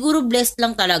 siguro blessed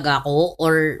lang talaga ako.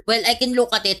 Or, well, I can look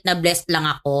at it na blessed lang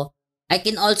ako. I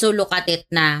can also look at it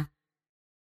na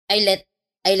I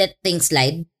let things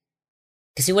slide.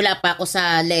 Kasi wala pa ako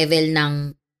sa level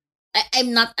ng I'm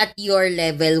not at your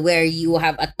level where you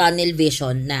have a tunnel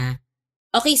vision na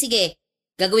okay, sige,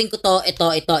 gagawin ko to, ito.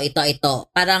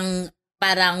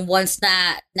 Parang once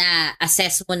na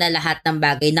assess mo na lahat ng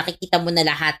bagay, nakikita mo na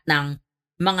lahat ng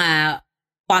mga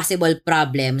possible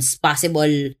problems,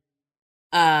 possible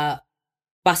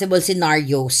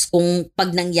scenarios kung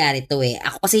pag nangyari to eh.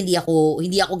 Ako kasi hindi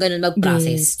ako ganun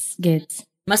mag-process. Gets.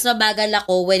 Mas mabagal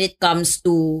ako when it comes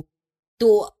to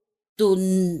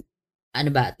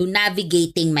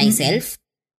navigating myself.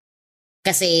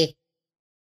 Kasi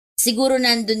siguro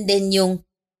nandun din yung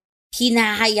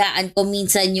hinahayaan ko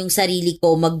minsan yung sarili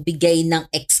ko magbigay ng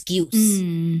excuse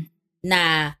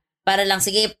na para lang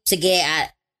sige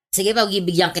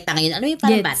pagbibigyan kita ngayon. Ano yung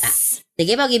parang bata?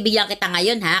 Sige pagbibigyan kita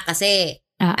ngayon ha kasi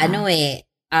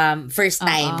first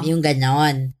time yung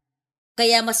ganon.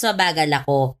 Kaya mas mabagal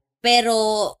ako. Pero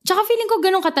tsaka feeling ko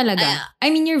ganun ka talaga. I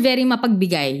mean, you're very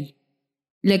mapagbigay.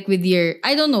 Like with your,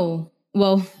 I don't know.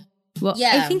 Well,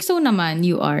 yeah. I think so naman,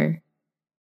 you are.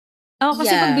 Ako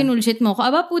kasi pag binulshit mo ko,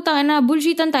 aba puta ka na,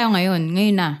 bullshitan tayo ngayon.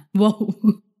 Ngayon na. Wow.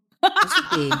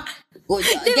 Okay.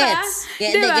 Diba?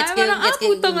 Gets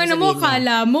puta nga na mo,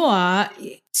 kala mo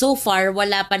So far,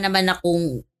 wala pa naman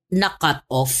akong na-cut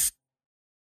off.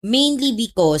 Mainly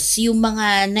because yung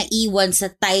mga naiwan sa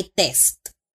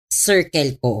tightest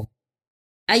circle ko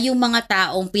ay yung mga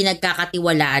taong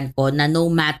pinagkakatiwalaan ko na no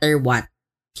matter what,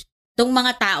 tong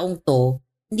mga taong to,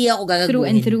 hindi ako gagaguhin. Through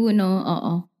and through, no?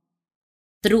 Oo.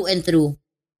 Through and through.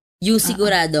 Yung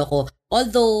sigurado ko.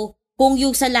 Although, kung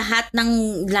yung sa lahat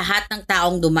ng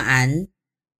taong dumaan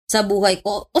sa buhay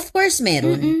ko, of course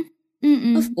meron.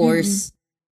 Of course.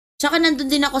 Tsaka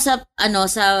nandun din ako sa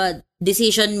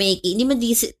decision making, hindi man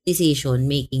decision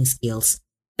making skills.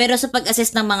 Pero sa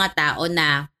pag-assess ng mga tao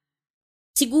na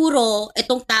siguro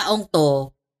itong taong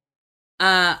to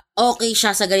okay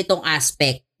siya sa ganitong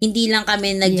aspect. Hindi lang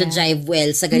kami nagja-jive well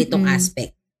sa ganitong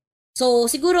aspect. So,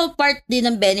 siguro part din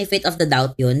ng benefit of the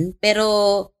doubt yun.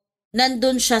 Pero,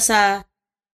 nandun siya sa,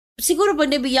 siguro pag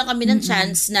nabigyan kami ng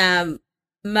chance na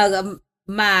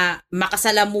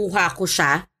makasalamuha ko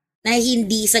siya na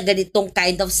hindi sa ganitong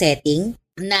kind of setting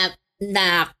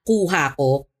na kuha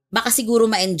ko, baka siguro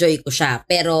ma-enjoy ko siya.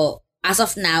 Pero, as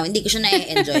of now, hindi ko siya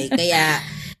na-enjoy. Kaya,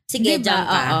 sige, diba? Jump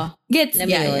ka. Gets,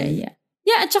 yeah.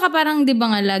 Yeah, at saka parang, di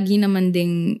ba nga, lagi naman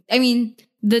ding, I mean,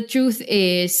 the truth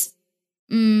is,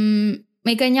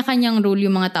 may kanya-kanyang role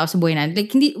yung mga tao sa buhay natin. Like,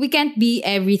 we can't be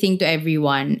everything to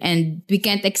everyone and we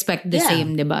can't expect the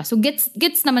same, di ba? So, gets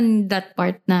naman that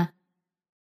part na,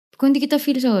 kung hindi kita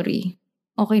feel sorry,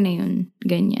 okay na yun.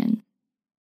 Ganyan.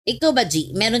 Ikaw ba,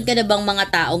 G? Meron ka na bang mga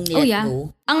taong nilet go?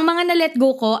 Ang mga na-let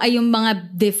go ko ay yung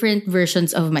mga different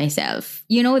versions of myself.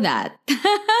 You know that?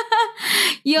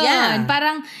 Yun, Yeah.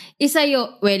 parang isa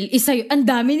yun, ang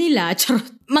dami nila. Charot.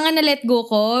 Mga na-let go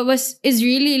ko is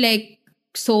really like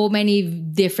so many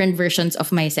different versions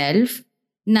of myself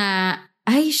na,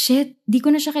 ay shit, di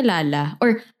ko na siya kilala.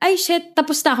 Or, ay shit,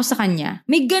 tapos na ako sa kanya.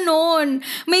 May ganon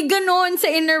sa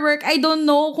inner work. I don't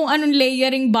know kung anong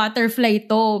layering butterfly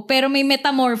to. Pero may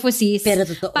metamorphosis. Pero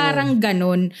totoo. Parang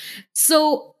ganon.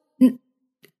 So,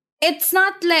 it's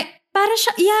not like, para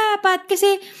siya, yeah, Pat,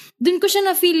 kasi dun ko siya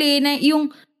na-feel na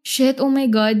yung, shit, oh my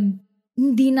God,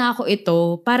 hindi na ako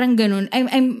ito. Parang ganun.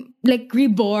 I'm like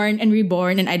reborn and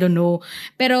I don't know.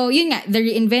 Pero yun nga, the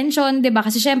reinvention, diba?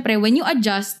 Kasi syempre, when you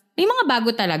adjust, may mga bago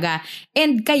talaga.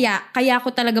 And kaya ko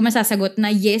talaga masasagot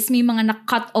na yes, may mga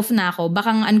na-cut off na ako.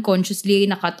 Baka nga unconsciously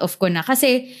na-cut off ko na.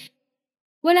 Kasi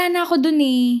wala na ako dun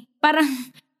eh. Parang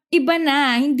iba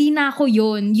na. Hindi na ako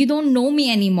yun. You don't know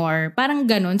me anymore. Parang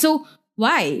ganun. So,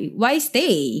 why? Why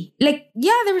stay? Like,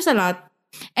 yeah, there was a lot.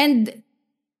 And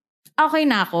okay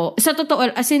na ako. Sa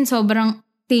totoo, as in sobrang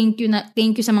thank you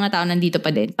sa mga tao nandito pa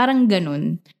din. Parang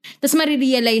ganun. Tapos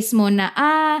marirealize mo na,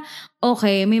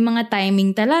 okay, may mga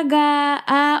timing talaga.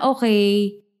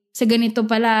 Okay, sa ganito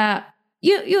pala,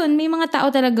 yun, may mga tao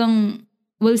talagang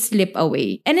will slip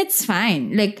away. And it's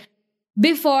fine. Like,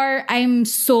 before, I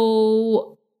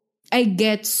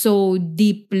get so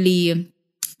deeply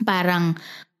parang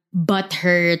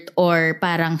butthurt or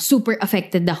parang super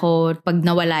affected ako pag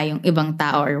nawala yung ibang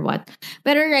tao or what.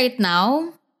 Pero right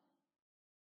now,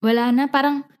 wala na.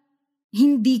 Parang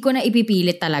hindi ko na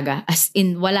ipipilit talaga. As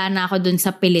in, wala na ako dun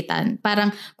sa pilitan. Parang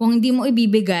kung hindi mo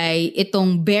ibibigay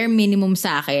itong bare minimum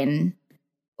sa akin,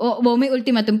 may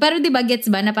ultimatum. Pero diba, gets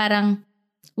ba na parang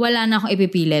wala na akong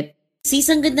ipipilit? Sis,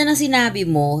 ang ganda ng sinabi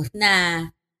mo na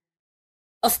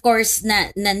of course,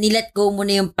 na nilet go mo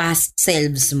na yung past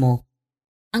selves mo.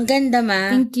 Ang ganda,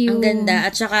 ma. Thank you. Ang ganda.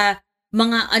 At saka,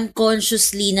 mga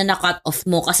unconsciously na na-cut off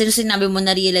mo. Kasi nung sinabi mo,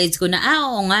 na-realize ko na,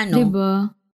 oo nga, no?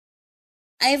 Diba?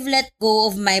 I've let go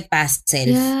of my past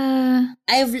self. Yeah.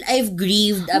 I've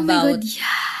grieved about my God,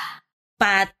 yeah.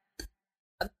 Pat.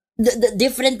 The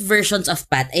different versions of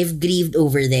Pat. I've grieved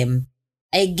over them.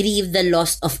 I grieved the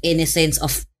loss of innocence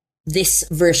of this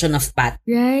version of Pat.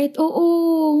 Right?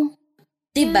 Oo.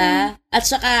 Diba? At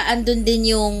saka, andun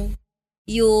din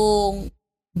yung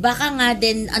baka nga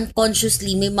din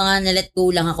unconsciously may mga na-let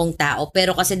go lang akong tao,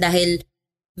 pero kasi dahil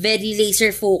very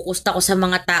laser focused ako sa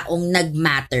mga taong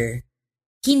nag-matter,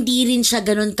 hindi rin siya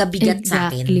ganun kabigat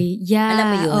sa akin. Exactly. Yeah. Alam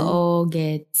mo yun? Oo,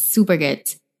 gets. Super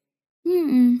gets.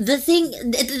 The thing,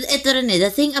 ito rin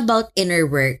the thing about inner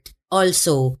work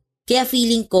also, kaya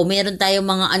feeling ko mayroon tayong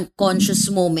mga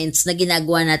unconscious moments na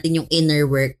ginagawa natin yung inner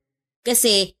work.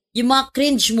 Kasi yung mga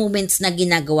cringe moments na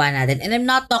ginagawa natin. And I'm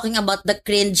not talking about the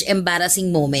cringe, embarrassing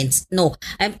moments. No.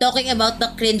 I'm talking about the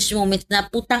cringe moments na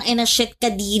putang ina shit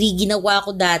kadiri, ginawa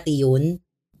ko dati yun.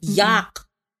 Yuck.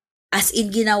 As in,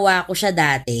 ginawa ko siya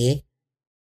dati.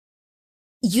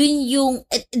 Yun yung,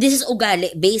 this is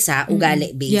ugali base ha,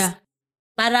 ugali base. Yeah.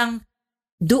 Parang,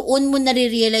 doon mo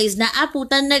nare-realize na,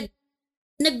 puta,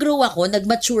 nag-grow ako,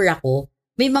 nag-mature ako.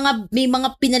 May mga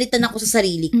pinalitan ako sa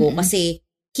sarili ko kasi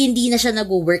hindi na siya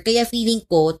nag-work. Kaya feeling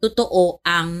ko, totoo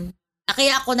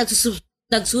kaya ako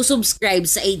nagsusubscribe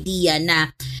sa idea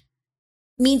na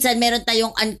minsan meron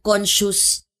tayong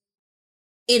unconscious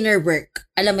inner work.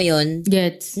 Alam mo yun?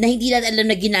 Gets. Na hindi natin alam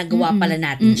na ginagawa pala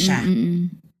natin siya.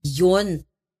 Yun.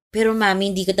 Pero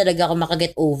mami, hindi ko talaga ako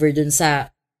makaget over dun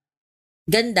sa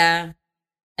ganda.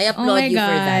 I applaud you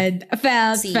for that.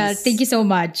 Felt. Thank you so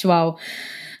much. Wow.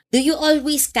 Do you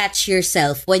always catch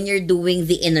yourself when you're doing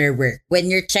the inner work,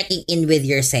 when you're checking in with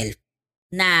yourself,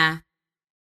 na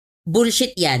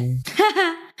bullshit yan?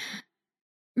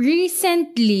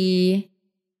 Recently,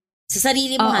 Sa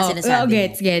sarili mo nga sinasabi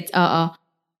mo. Gets. Oo.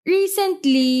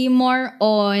 Recently, more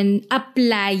on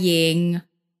applying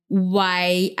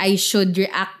why I should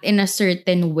react in a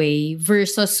certain way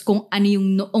versus kung ano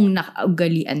yung noong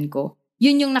nakaugalian ko.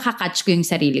 Yun yung nakakatch ko yung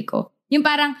sarili ko. Yung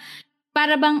parang,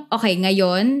 para bang, okay,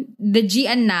 ngayon, the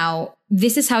Gian now,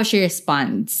 this is how she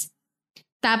responds.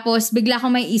 Tapos, bigla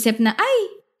akong may isip na, ay,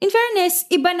 in fairness,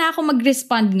 iba na ako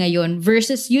mag-respond ngayon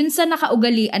versus yun sa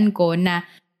nakaugalian ko na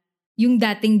yung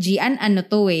dating Gian,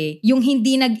 yung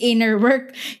hindi nag-inner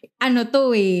work,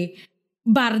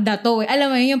 barda to eh.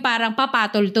 Alam mo yun, yung parang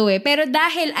papatol to eh. Pero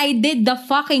dahil I did the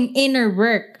fucking inner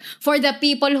work for the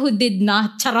people who did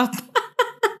not, charot.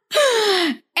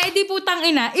 Di putang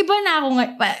ina, iba na ako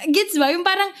gets ba? Yung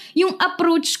parang, yung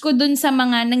approach ko dun sa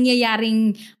mga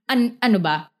nangyayaring,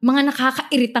 mga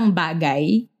nakakairitang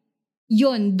bagay,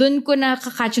 yun, dun ko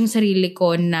nakakatch yung sarili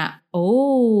ko na,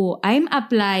 I'm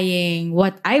applying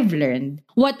what I've learned.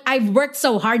 What I've worked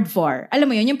so hard for. Alam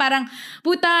mo yun, yung parang,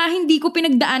 puta, hindi ko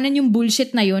pinagdaanan yung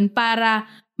bullshit na yun para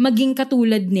maging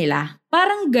katulad nila.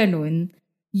 Parang ganun.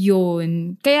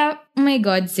 Yun. Kaya, oh my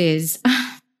God, sis.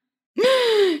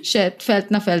 Shit, felt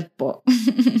po.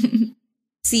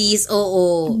 Sis,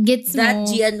 oo. Gets that mo?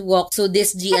 Gian walk, so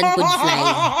this Gian could fly.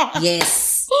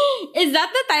 Yes. Is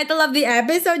that the title of the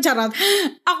episode? Charot.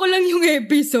 Ako lang yung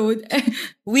episode.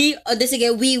 We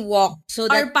walk, so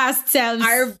that Our past selves.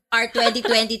 our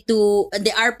 2022,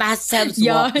 our past selves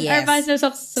walk, yes. Our past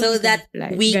selves. So that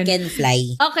we can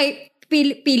fly. Okay,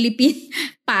 Philippine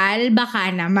pal,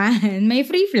 baka naman. May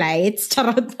free flights.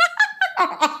 Charot.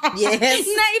 Yes.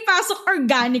 Na ipasok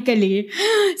organically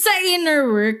sa inner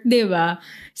work, di ba?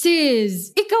 Sis,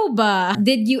 ikaw ba?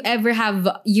 Did you ever have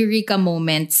eureka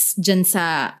moments dyan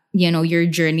sa, your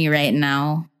journey right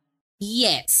now?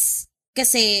 Yes.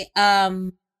 Kasi,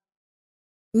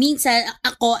 minsan,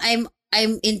 ako,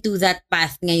 I'm into that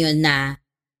path ngayon na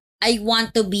I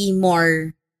want to be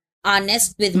more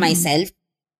honest with myself.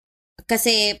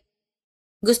 Kasi,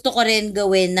 gusto ko rin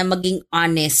gawin na maging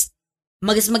honest.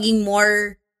 Maging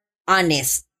more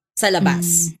honest sa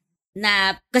labas.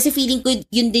 Na, kasi feeling ko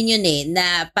yun din yun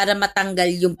na para matanggal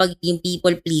yung pagiging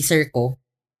people pleaser ko.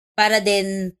 Para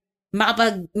din,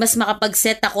 mas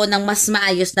makapag-set ako ng mas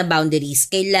maayos na boundaries.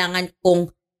 Kailangan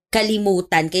kong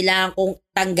kalimutan, kailangan kong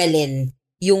tanggalin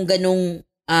yung ganong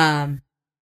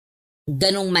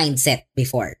mindset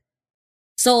before.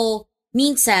 So,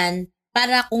 minsan,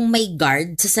 para akong may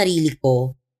guard sa sarili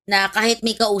ko, na kahit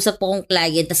may kausap po kong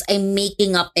client tas I'm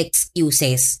making up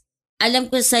excuses, alam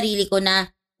ko sa sarili ko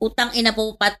na utang ina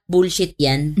po pat bullshit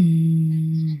yan.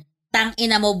 Tang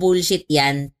ina mo bullshit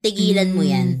yan. Tigilan mo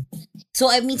yan. So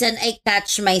minsan I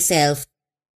catch myself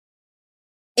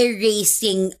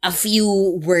erasing a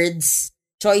few words,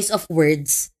 choice of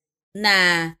words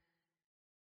na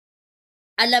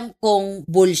alam kong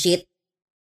bullshit.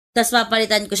 Tapos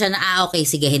papalitan ko siya na, okay,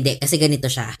 sige, hindi. Kasi ganito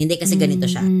siya. Hindi kasi ganito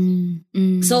siya.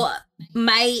 So,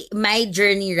 my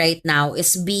journey right now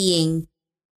is being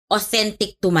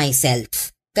authentic to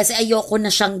myself. Kasi ayoko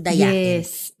na siyang dayakin.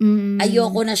 Yes.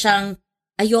 Ayoko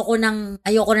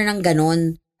na ng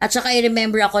ganun. At saka I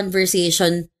remember a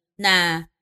conversation na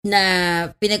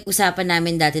pinag-usapan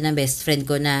namin dati ng best friend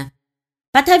ko na,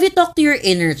 but have you talked to your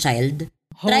inner child?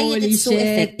 Try it, it's so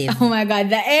effective. Oh my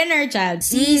God, the inner child.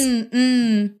 Sis,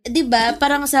 diba,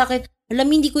 parang sa akin,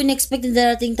 hindi ko in-expect na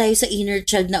darating tayo sa inner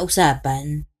child na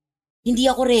usapan. Hindi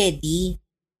ako ready.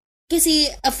 Kasi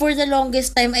for the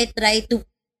longest time, I try to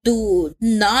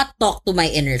not talk to my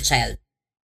inner child.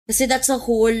 Kasi that's a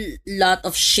whole lot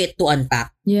of shit to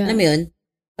unpack. Yeah. Alam mo yun?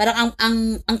 Parang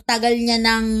ang tagal niya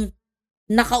nang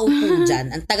nakaupo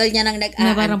dyan. Ang tagal niya nang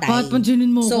nag-aantay. Na parang, pansinin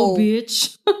mo ko,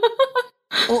 bitch.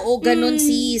 Oo, ganun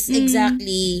sis.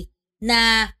 Exactly.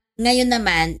 Na ngayon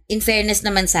naman, in fairness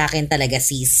naman sa akin talaga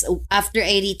sis, after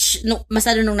I reach,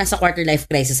 masyado nung nasa quarter life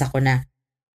crisis ako na,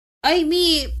 ay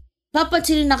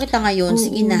papansinin na kita ngayon.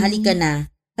 Sige na, halika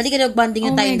na. Halika na,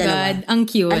 bonding na tayong dalawa. Oh my God, ang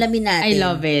cute. Alamin natin. I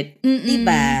love it.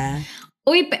 Diba?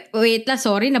 Uy, wait la,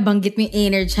 sorry, nabanggit mo yung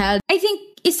inner child. I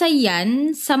think isa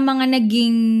yan sa mga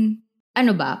naging,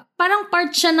 parang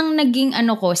part siya ng naging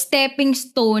stepping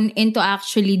stone into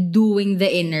actually doing the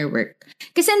inner work.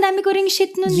 Kasi ang dami ko ring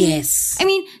shit nun. Yes. I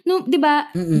mean,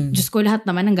 diba, Diyos ko, lahat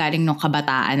naman ang galing nung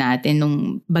kabataan natin,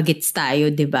 nung bagets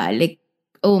tayo, diba? Like,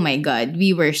 oh my God,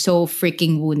 we were so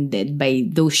freaking wounded by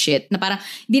those shit. Na parang,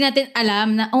 di natin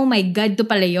alam na, oh my God, to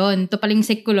pala yun. To pala yung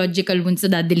psychological wounds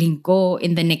na dadaling ko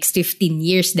in the next 15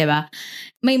 years, diba?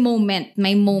 May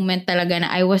moment talaga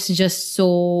na I was just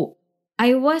so...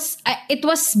 it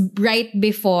was right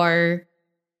before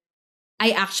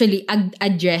I actually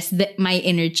addressed my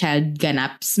inner child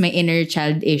ganaps, my inner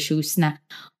child issues na,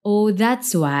 oh,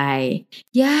 that's why.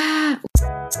 Yeah.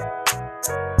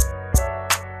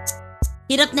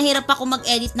 Hirap na hirap ako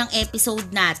mag-edit ng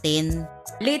episode natin.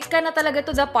 Late ka na talaga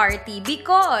to the party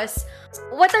because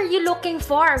what are you looking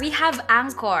for? We have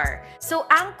Anchor. So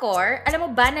Anchor, alam mo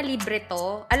ba na libre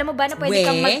to? Alam mo ba na pwede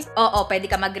kang pwede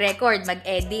ka mag-record,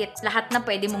 mag-edit, lahat na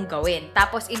pwede mong gawin.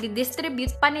 Tapos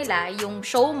i-distribute pa nila yung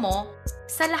show mo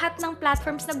sa lahat ng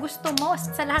platforms na gusto mo,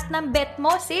 sa lahat ng bet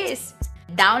mo, sis.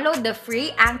 Download the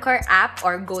free Anchor app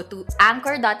or go to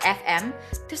anchor.fm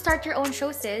to start your own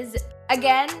show, sis.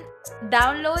 Again,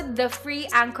 download the free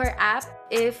Anchor app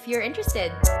if you're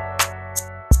interested.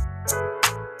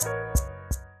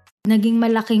 Naging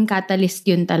malaking catalyst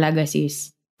yun talaga,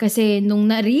 sis. Kasi nung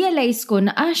na-realize ko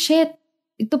na, shit,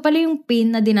 ito pala yung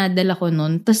pain na dinadala ko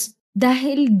nun. Tapos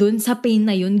dahil dun sa pain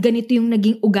na yun, ganito yung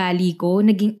naging ugali ko,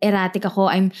 naging erratic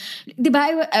ako.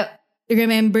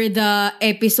 remember the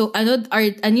episode, ano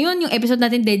yun, yung episode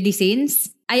natin, Deadly Sins?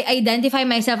 I identify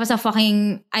myself as a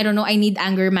fucking, I don't know, I need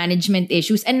anger management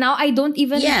issues. And now I don't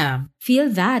even feel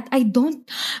that.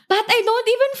 But I don't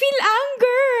even feel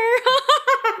anger.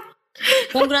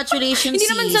 Congratulations, Hindi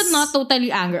naman sa not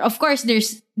totally anger. Of course,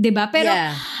 there's, diba? Pero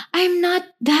I'm not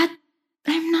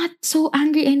so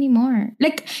angry anymore.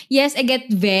 Like, yes, I get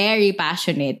very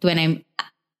passionate when I'm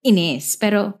inis.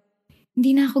 Pero,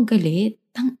 hindi na ako galit.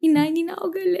 Tangina, hindi na ako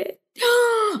galit.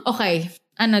 Okay,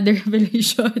 another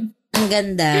revelation. Ang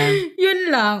ganda.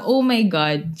 Yun lang. Oh my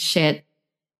God. Shit.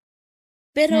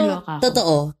 Pero,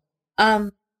 totoo.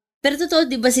 Pero totoo,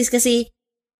 di ba sis, kasi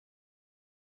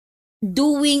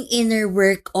doing inner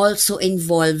work also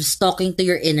involves talking to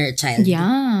your inner child.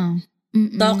 Yeah.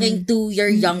 Talking to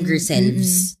your younger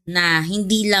selves. Na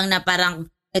hindi lang na parang,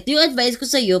 ito yung advice ko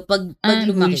sa'yo pag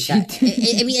lumaki ka.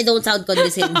 I mean, I don't sound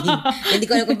condescending. Hindi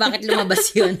ko alam kung bakit lumabas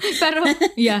yun. Pero,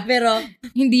 yeah. Pero,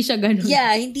 hindi siya ganun.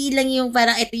 Yeah, hindi lang yung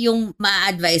parang ito yung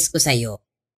ma-advise ko sa'yo.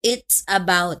 It's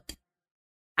about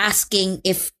asking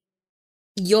if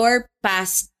your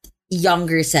past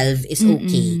younger self is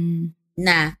okay.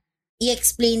 Na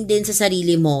i-explain din sa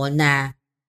sarili mo na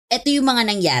ito yung mga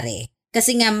nangyari.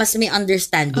 Kasi nga, mas may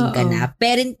understanding ka na.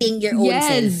 Parenting your own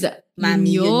self.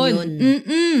 Mami, yun.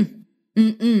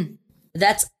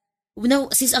 That's, no,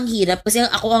 sis, ang hirap. Kasi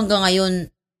ako hanggang ngayon,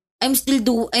 I'm still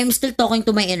talking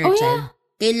to my inner child.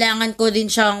 Kailangan ko rin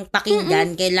siyang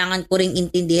pakinggan. Kailangan ko rin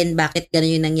intindihin bakit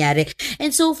ganun yung nangyari.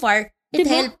 And so far, it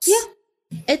helps. Yeah.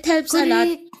 It helps a lot.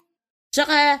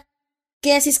 Tsaka,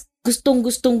 kaya sis, gustong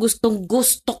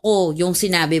gusto ko yung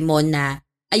sinabi mo na,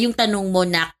 ay yung tanong mo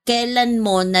na, kailan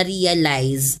mo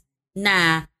na-realize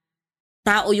na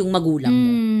tao yung magulang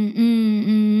mo?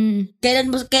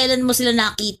 Kailan mo sila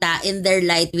nakita in their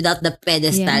light without the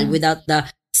pedestal, without the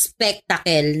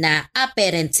spectacle na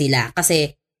parent sila?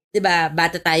 Kasi, 'di ba,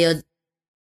 bata tayo,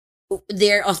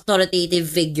 they're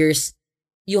authoritative figures.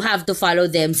 You have to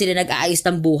follow them. Sila nag-aayos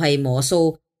ng buhay mo.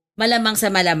 So, malamang sa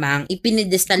malamang,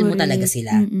 ipinidestal mo talaga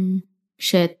sila.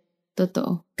 Shit.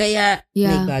 Totoo. Kaya,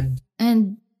 my God.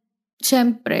 And,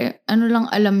 syempre, ano lang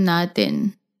alam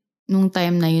natin nung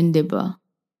time na yun, 'di ba?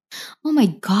 Oh my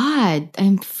God,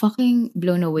 I'm fucking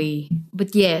blown away.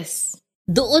 But yes.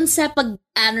 Doon sa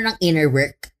ng inner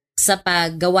work, sa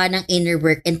paggawa ng inner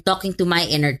work and talking to my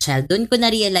inner child, doon ko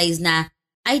na-realize na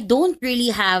I don't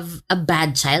really have a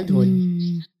bad childhood.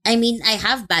 I mean, I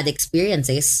have bad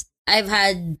experiences. I've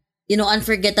had,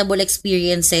 unforgettable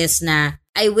experiences na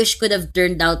I wish could have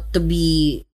turned out to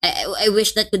be, I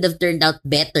wish that could have turned out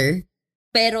better.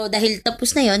 Pero dahil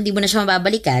tapos na yon, di mo na siya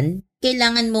mababalikan,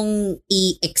 kailangan mong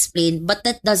i-explain, but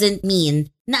that doesn't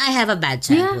mean na I have a bad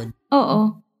childhood. Yeah,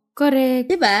 oo. Correct.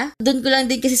 Diba? Doon ko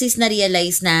lang din kasi sis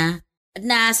na-realize na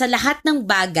sa lahat ng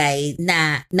bagay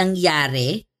na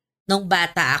nangyari nung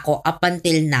bata ako up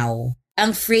until now,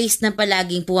 ang phrase na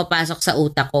palaging pumapasok sa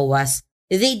utak ko was,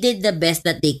 they did the best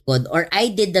that they could, or I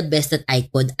did the best that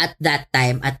I could at that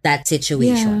time, at that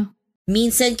situation. Yeah.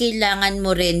 Minsan kailangan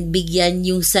mo rin bigyan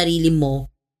yung sarili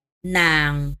mo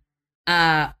ng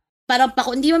parang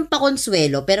hindi man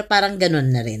pakonsuelo, pero parang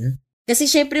ganun na rin. Kasi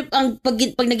syempre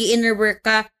pag nag-inner work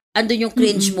ka, andun yung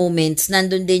cringe moments,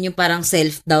 nandun din yung parang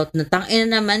self-doubt na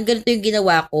tangina naman, ganito yung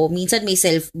ginawa ko. Minsan may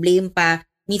self-blame pa,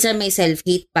 minsan may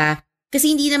self-hate pa.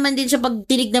 Kasi hindi naman din siya pag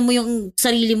tinignan mo yung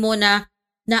sarili mo na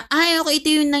ay, okay, ito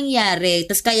yung nangyari.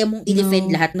 Tapos kaya mong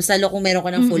i-defend lahat. Mas lalo kung meron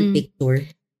ka ng full picture.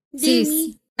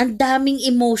 Sis, ang daming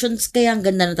emotions, kaya ang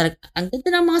ganda na talaga. Ang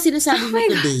ganda ng mga sinasabi mo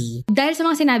today. Dahil sa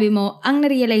mga sinabi mo, ang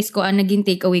na-realize ko, ang naging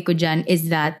takeaway ko dyan is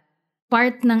that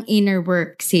part ng inner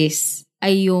work, sis,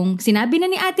 ay yung sinabi na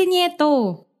ni Ate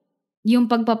Nieto, yung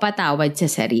pagpapatawad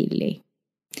sa sarili.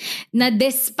 Na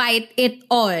despite it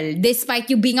all,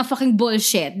 despite you being a fucking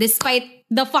bullshit, despite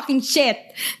the fucking shit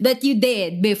that you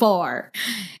did before,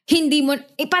 hindi mo,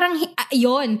 parang,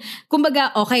 yun,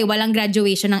 kumbaga, okay, walang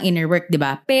graduation ng inner work,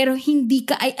 diba? Pero hindi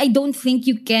ka, I don't think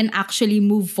you can actually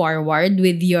move forward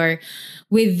with your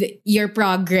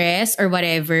progress or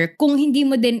whatever kung hindi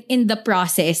mo din in the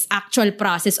process, actual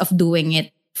process of doing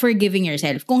it, forgiving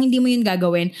yourself. Kung hindi mo yun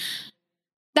gagawin,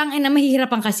 tangina,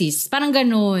 mahihirapan ka, sis. Parang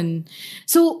ganun.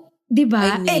 So,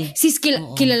 diba? Sis,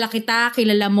 kilala kita,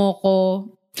 kilala mo ko.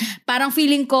 Parang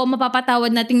feeling ko,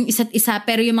 mapapatawad natin yung isa't isa,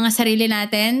 pero yung mga sarili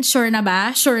natin, sure na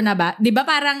ba? Sure na ba? Diba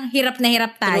parang hirap na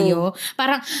hirap tayo? True.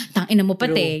 Parang, tangina mo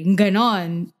pati.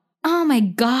 Ganon. Oh my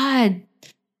God.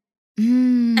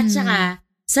 At saka,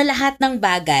 sa lahat ng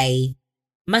bagay,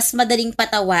 mas madaling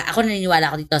ako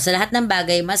naniniwala ko dito, sa lahat ng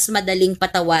bagay, mas madaling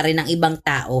patawarin ng ibang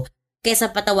tao kaysa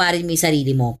patawarin mo yung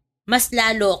sarili mo. Mas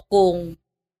lalo kung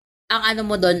ang ano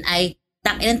mo doon ay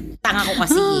tanga ko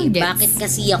kasi Gets. bakit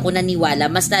kasi ako naniwala,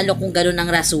 mas lalo kung ganun ang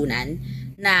rasunan,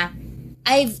 na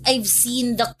I've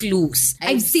seen the clues.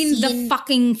 I've seen the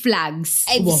fucking flags.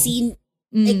 I've seen,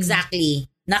 exactly.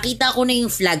 Nakita ko na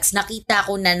yung flags, nakita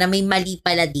ko na may mali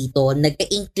pala dito,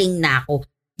 nagka-inkling na ako.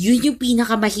 Yun yung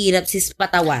pinakamahirap, sis,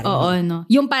 patawarin. Oo, no.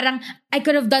 Yung parang, I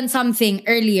could have done something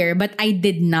earlier, but I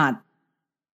did not.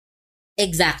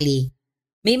 Exactly.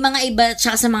 May mga iba,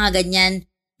 tsaka sa mga ganyan,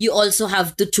 you also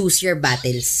have to choose your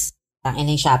battles. Ang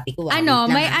yung Shopee ko.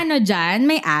 May dyan?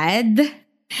 May ad?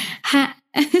 Ha?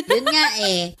 Yun nga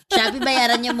Shopee,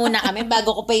 bayaran niyo muna kami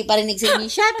bago ko pa iparinig sa inyo.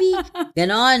 Shopee.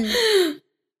 Ganon.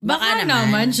 Baka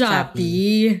naman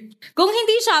Shopee. Kung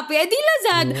hindi Shopee, edi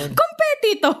Lazada.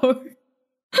 Competitor.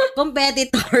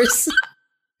 Competitors.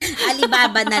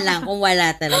 Alibaba na lang kung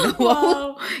wala talaga.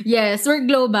 Wow. Yes, we're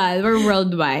global. We're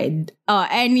worldwide. Oh,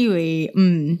 anyway.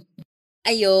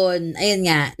 Ayun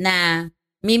nga, na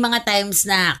may mga times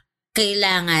na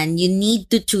kailangan, you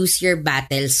need to choose your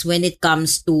battles when it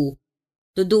comes to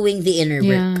doing the inner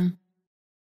work. Yeah.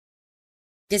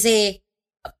 Kasi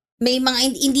may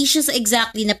mga hindi siya sa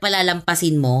exactly na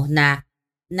palalampasin mo na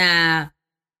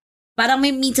parang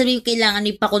minsan may kailangan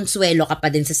ipakonsuelo ka pa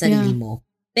din sa sarili mo.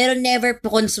 Pero never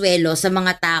pakonsuelo sa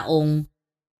mga taong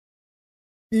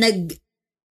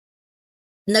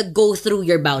nag-go through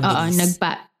your boundaries.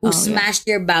 Who smashed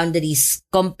your boundaries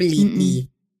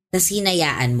completely. Tas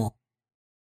hinayaan mo.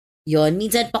 Yun.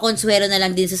 Minsan pakonsuelo na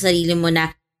lang din sa sarili mo na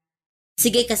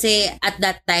sige kasi at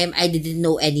that time I didn't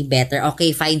know any better.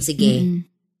 Okay, fine, sige.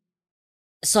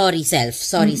 Sorry self.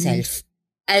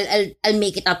 I'll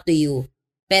make it up to you.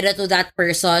 Pero to that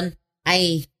person,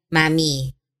 ay,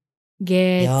 mami.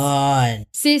 Gets. Yun.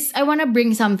 Sis, I wanna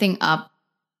bring something up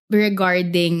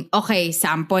regarding, okay,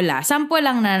 sample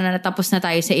lang na natapos na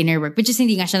tayo sa inner work, which is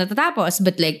hindi nga siya natatapos,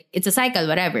 but like, it's a cycle,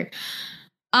 whatever.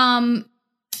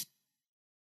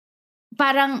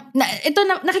 Parang,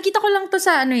 nakikita ko lang to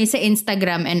sa, sa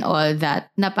Instagram and all that,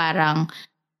 na parang,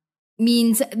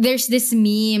 means there's this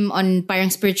meme on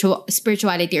parang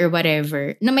spirituality or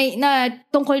whatever na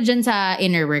tungkol dyan sa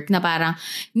inner work na parang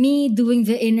me doing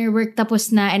the inner work tapos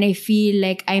na and I feel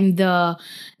like I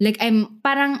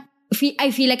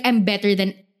feel like I'm better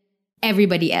than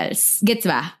everybody else. Gets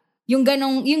ba? Yung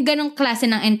ganong klase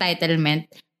ng entitlement.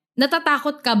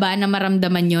 Natatakot ka ba na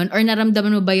maramdaman yun? Or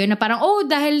naramdaman mo ba yun na parang,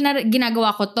 dahil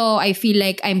ginagawa ko to, I feel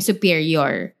like I'm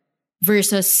superior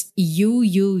versus you.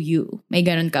 May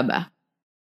ganon ka ba?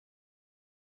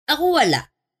 Ako wala.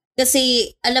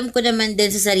 Kasi alam ko naman din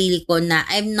sa sarili ko na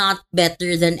I'm not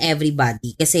better than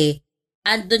everybody. Kasi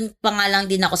andun pa nga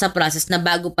lang din ako sa process na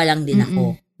bago pa lang din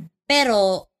ako.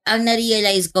 Pero ang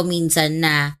na-realize ko minsan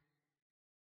na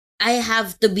I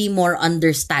have to be more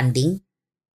understanding.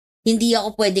 Hindi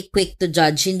ako pwede quick to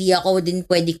judge. Hindi ako din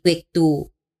pwede quick to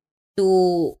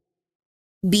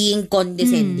being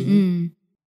condescending.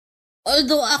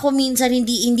 Although ako minsan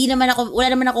hindi naman ako,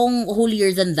 wala naman akong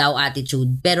holier than thou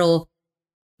attitude, pero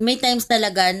may times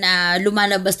talaga na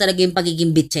lumalabas talaga yung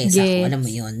pagiging bitchesa ko, alam mo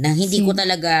yun, na hindi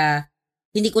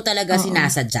ko talaga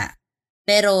sinasadya.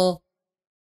 Pero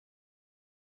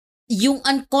yung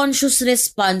unconscious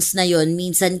response na yun,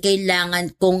 minsan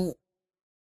kailangan kong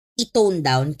i-tone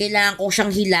down, kailangan ko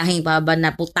siyang hilahin pa ba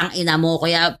na putang ina mo,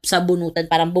 kaya sa bunutan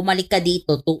parang bumalik ka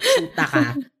dito, tuta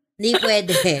ka. Hindi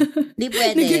pwede.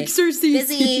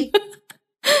 Nag-exorcism.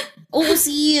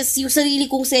 Kasi, sis, yung sarili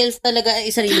kong self talaga,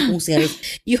 sarili kong self.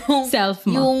 Yung self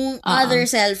mo. Yung other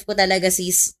self ko talaga,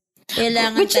 sis.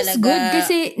 Kailangan which talaga. Which is good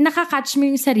kasi nakakatch mo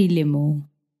yung sarili mo.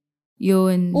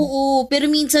 Yun. Oo, pero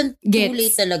minsan too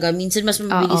late talaga. Minsan mas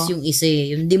mabilis yung isa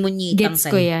yung demonyitang side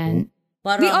ko. Yan.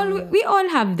 Parang, we all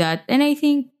have that. And I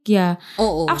think, yeah.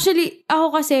 Oo. Actually,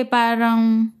 ako kasi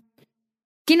parang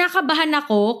kinakabahan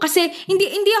ako kasi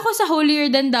hindi ako sa holier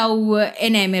than thou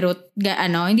enemerut,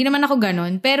 hindi naman ako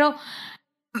ganun, pero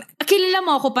kilala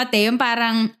mo ako pati, yung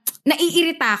parang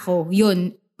naiirita ako,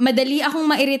 yun, madali akong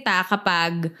mairita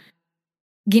kapag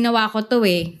ginawa ko to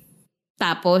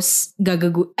tapos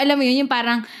alam mo yun, yung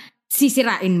parang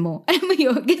sisirain mo, alam mo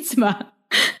yun, gets ba?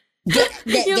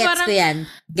 Gets ko yan.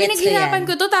 Pinaghirapan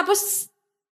ko to, tapos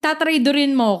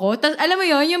tatraidorin mo ko. Tapos, alam mo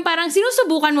yun, yung parang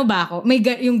sinusubukan mo ba ako? May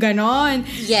yung ganon.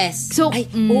 Yes. So,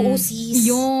 oo, sis.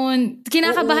 Yun.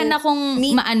 Kinakabahan akong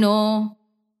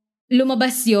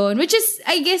lumabas yun. Which is,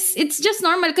 I guess, it's just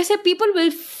normal kasi people will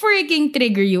freaking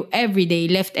trigger you every day,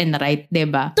 left and right,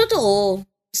 diba? Totoo.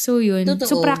 So, yun. Totoo.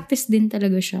 So, practice din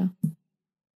talaga siya.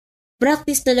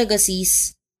 Practice talaga,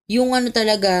 sis. Yung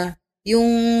talaga, yung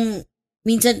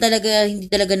minsan talaga, hindi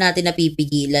talaga natin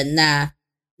napipigilan na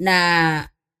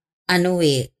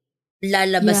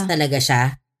lalabas talaga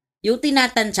siya. Yung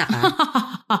tinatansya ka.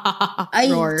 Ay,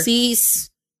 Roar.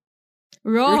 sis.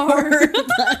 Roar.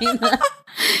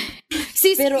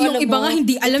 Sis, Pero yung alam iba mo, nga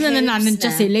hindi alam it na helps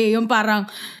nananansya na. sila eh. Yung parang,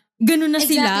 ganun na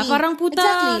sila. Exactly. Parang puta,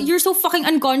 Exactly. you're so fucking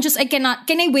unconscious. can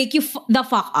I wake you the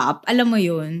fuck up? Alam mo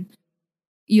yun?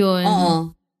 Yun.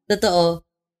 Oo. Totoo.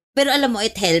 Pero alam mo,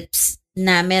 it helps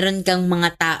na meron kang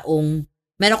mga taong,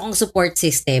 meron kang support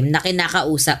system na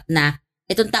kinakausap na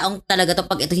itong taong talaga to,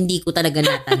 pag ito hindi ko talaga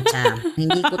natansya.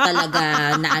 Hindi ko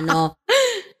talaga na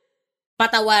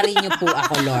patawarin niyo po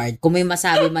ako, Lord. Kung may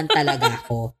masabi man talaga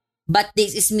ako. But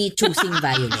this is me choosing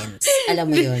violence.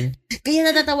 Alam mo yun? Kaya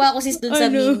natatawa ako sis dun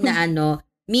sa meme na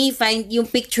me find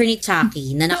yung picture ni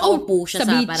Chucky na nakaupo siya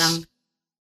sa beach. parang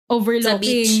Overlooking. sa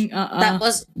beach.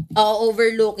 Tapos,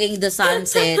 overlooking the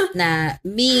sunset na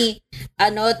me,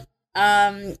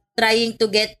 trying to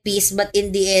get peace but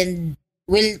in the end,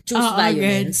 will choose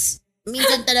violence.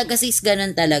 Minsan talaga sis,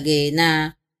 ganun talaga eh,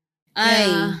 na,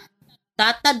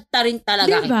 tatadta rin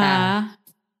talaga diba? kita.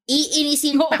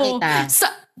 Iinisin pa kita.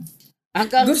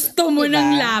 Gusto mo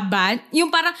ng laban? Yung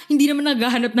parang, hindi naman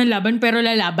naghahanap ng laban, pero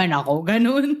lalaban ako.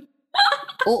 Ganun.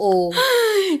 Oo.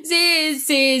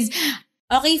 Sis.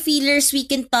 Okay, feelers, we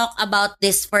can talk about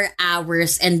this for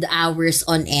hours and hours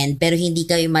on end, pero hindi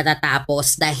kayo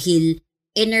matatapos dahil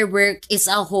inner work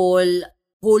is a whole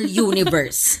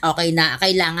universe. Okay na,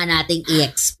 kailangan nating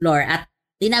i-explore at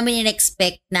di namin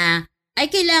in-expect na ay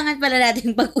kailangan pala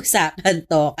nating pag-usapan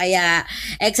to. Kaya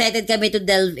excited kami to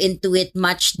delve into it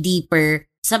much deeper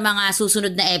sa mga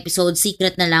susunod na episode.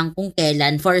 Secret na lang kung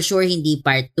kailan. For sure, hindi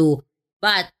part 2.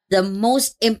 But the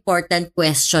most important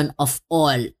question of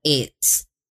all is,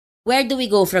 where do we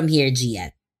go from here,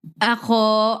 Gian?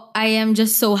 Ako, I am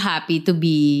just so happy to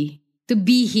be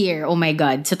here. Oh my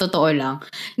God, sa totoo lang.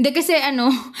 Hindi kasi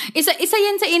isa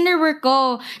yan sa inner work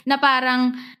ko na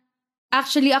parang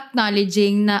actually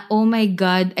acknowledging na, oh my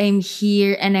God, I'm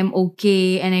here and I'm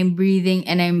okay and I'm breathing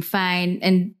and I'm fine.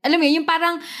 And alam mo yung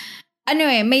parang,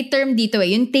 may term dito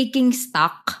yung taking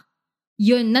stock.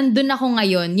 Yun, nandun ako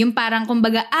ngayon. Yung parang,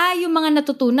 kumbaga, yung mga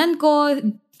natutunan ko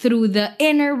through the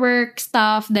inner work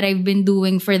stuff that I've been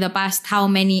doing for the past how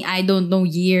many, I don't know,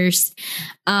 years.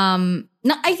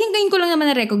 I think ngayon ko lang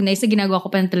naman na-recognize na ginagawa ko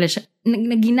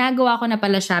na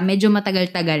pala siya, medyo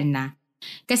matagal-tagal na.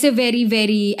 Kasi very,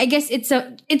 very, I guess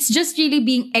it's just really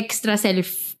being extra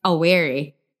self-aware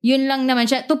eh. Yun lang naman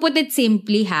siya. To put it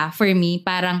simply for me,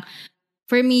 parang,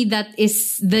 for me, that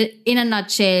is in a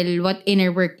nutshell, what inner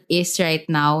work is right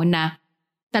now, na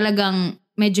talagang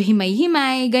medyo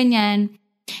himay-himay, ganyan.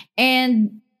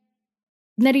 And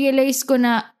na-realize ko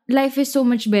na life is so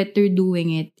much better doing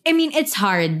it. I mean, it's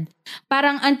hard.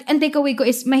 Parang, ang takeaway ko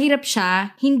is, mahirap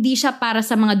siya, hindi siya para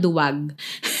sa mga duwag.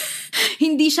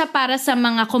 Hindi siya para sa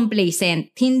mga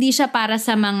complacent. Hindi siya para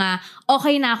sa mga,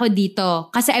 okay na ako dito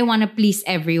kasi I wanna please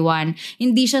everyone.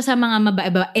 Hindi siya sa mga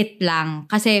mabait lang.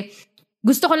 Kasi,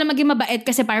 gusto ko lang maging mabait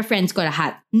kasi para friends ko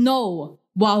lahat. No.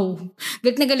 Wow.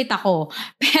 Galit na galit ako.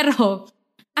 Pero,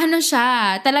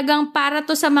 siya, talagang para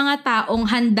to sa mga taong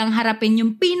handang harapin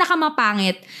yung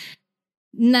pinakamapangit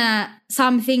na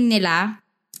something nila,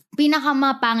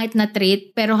 pinakamapangit na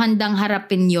trait, pero handang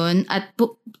harapin yun at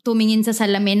tumingin sa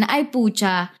salamin na, ay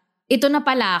pucha, ito na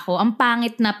pala ako, ang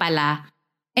pangit na pala,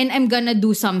 and I'm gonna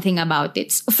do something about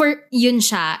it. For yun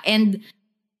siya. And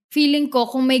feeling ko,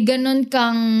 kung may ganun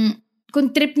kung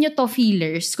trip nyo to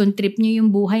feelers, kung trip nyo yung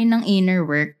buhay ng inner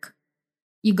work,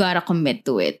 you gotta commit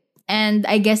to it. And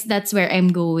I guess that's where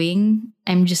I'm going.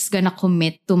 I'm just gonna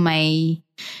commit to my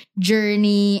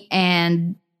journey.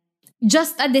 And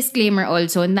just a disclaimer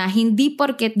also na hindi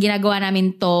porket ginagawa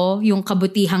namin to, yung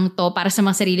kabutihang to para sa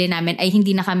mga sarili namin, ay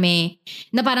hindi na kami,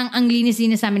 na parang ang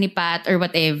linis-linis namin ni Pat or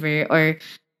whatever, or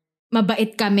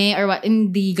mabait kami or what,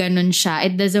 hindi ganun siya.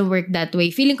 It doesn't work that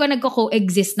way. Feeling ko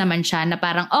nagko-coexist naman siya na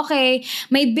parang okay,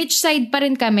 may bitch side pa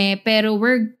rin kami, pero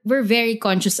we're very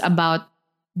conscious about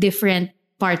different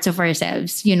parts of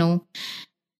ourselves,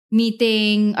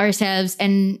 meeting ourselves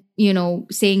and,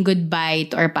 saying goodbye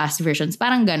to our past versions.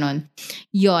 Parang ganun.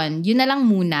 Yun na lang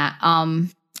muna.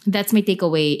 That's my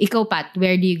takeaway. Ikaw, Pat,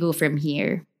 where do you go from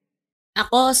here?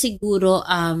 Ako siguro,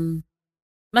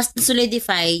 mas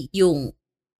solidify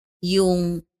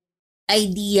yung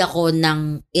idea ko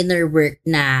ng inner work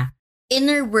na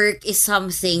inner work is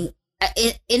something,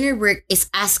 inner work is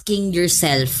asking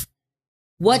yourself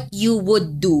what you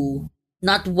would do,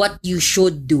 not what you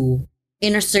should do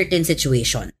in a certain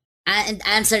situation. And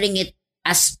answering it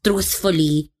as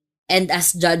truthfully and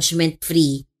as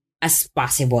judgment-free as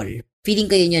possible. Feeling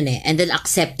ko yun eh. And then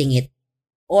accepting it.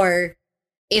 Or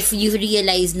if you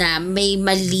realize na may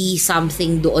mali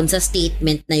something doon sa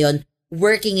statement na yon,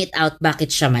 working it out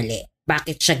bakit siya mali,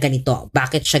 bakit siya ganito,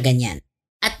 bakit siya ganyan.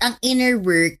 At ang inner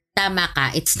work, tama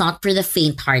ka, it's not for the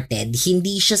faint-hearted.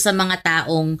 Hindi siya sa mga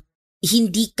taong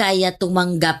hindi kaya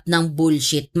tumanggap ng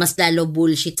bullshit, mas lalo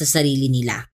bullshit sa sarili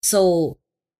nila. So,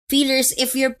 feelers,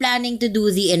 if you're planning to do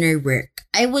the inner work,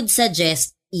 I would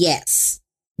suggest, yes,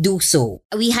 do so.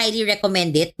 We highly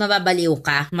recommend it. Mababaliw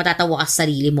ka, matatawa ka sa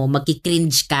sarili mo,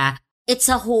 magki-cringe ka.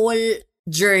 It's a whole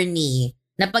journey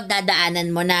na pagdadaanan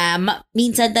mo na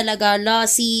minsan talaga,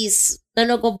 sis,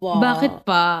 talaga ba? Bakit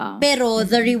pa? Pero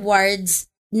the rewards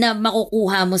na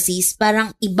makukuha mo, sis, parang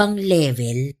ibang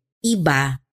level.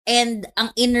 Iba. And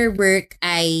ang inner work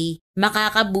ay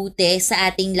makakabuti sa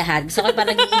ating lahat. Gusto ko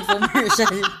parang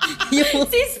infomercial.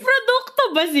 Sis, produkto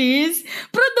ba, sis?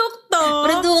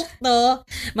 Produkto.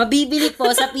 Mabibili po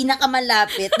sa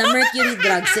pinakamalapit na Mercury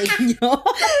drug sa inyo.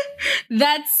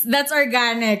 That's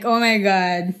organic. Oh my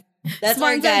God. That's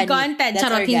Sponsored organic. Content. That's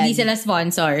Charot, organic. hindi sila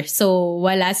sponsor. So,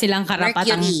 wala silang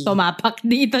karapatang Mercury. tumapak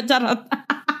dito. Charot.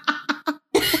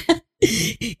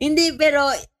 Hindi, pero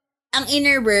ang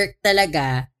inner work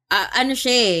talaga, ano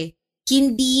siya eh,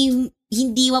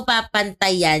 hindi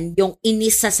mapapantayan yung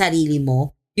inis sa sarili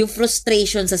mo, yung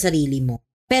frustration sa sarili mo.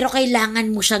 Pero kailangan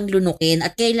mo siyang lunukin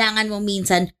at kailangan mo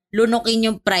minsan lunukin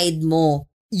yung pride mo.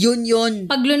 Yun.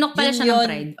 Paglunok pala siya ng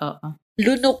pride. Oo.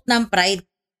 Lunok ng pride.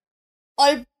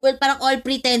 Parang all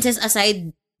pretenses aside,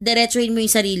 diretsuhin mo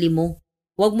yung sarili mo.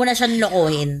 Huwag mo na siyang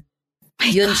lokohin.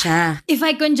 Yun siya. If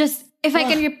I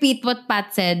can repeat what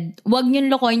Pat said, wag niyong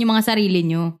lokohin yung mga sarili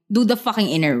niyo. Do the fucking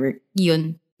inner work.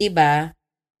 Yun. Diba?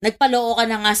 Nagpaloko ka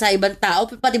na nga sa ibang tao,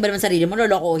 pati ba naman sarili mo,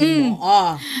 lolokohin mo.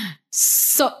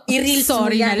 So, I-reels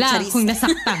sorry mo yan, na lang Charis. kung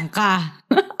nasaktan ka.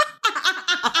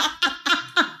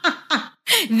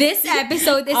 This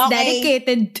episode is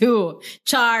dedicated to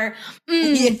Char.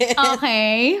 Yes.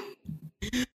 Okay.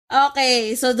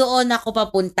 Okay, so doon ako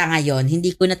papunta ngayon.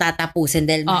 Hindi ko natatapusin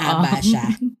dahil mahaba siya.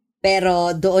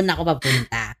 Pero doon ako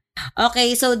papunta.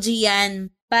 Okay, so Gian,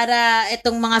 para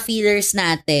itong mga feelers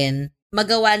natin,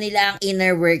 magawa nila ang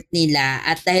inner work nila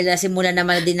at dahil simulan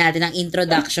naman din natin ang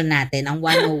introduction natin, ang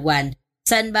 101,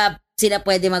 saan ba sila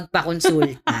pwede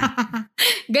magpakonsulta?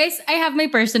 Guys, I have my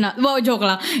personal... Wow, joke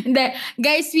lang. Hindi.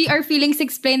 Guys, we are Feelings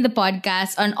Explained the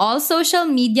podcast on all social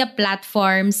media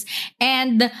platforms.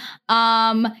 And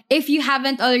if you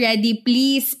haven't already,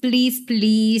 please,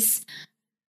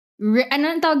 ano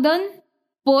ang tawag doon?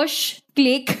 Push,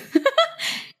 click.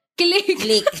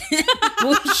 Click.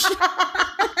 Push.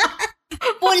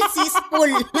 Pull, sis,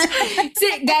 pull.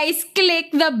 Guys,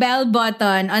 click the bell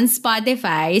button on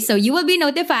Spotify so you will be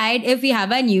notified if we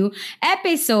have a new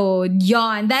episode.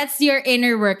 Yon, that's your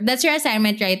inner work. That's your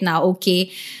assignment right now, okay?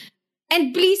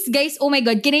 And please, guys, oh my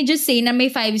God, can I just say na may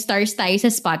 5 stars tayo sa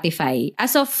Spotify?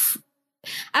 As of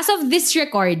this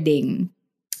recording.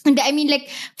 Hindi, I mean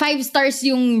like 5 stars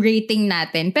yung rating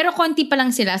natin. Pero konti pa lang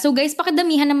sila. So guys,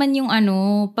 pakidamihan naman yung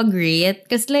pag-rate.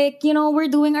 Because like, you know, we're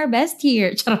doing our best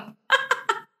here. Charot.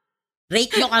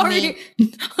 Rate nyo kami.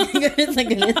 Galit na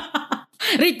galit.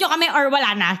 Rate nyo kami or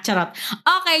wala na. Charot.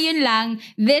 Okay, yun lang.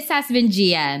 This has been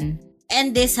Gian.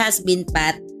 And this has been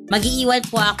Pat. Mag-iiwan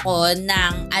po ako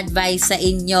ng advice sa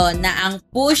inyo na ang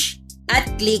push at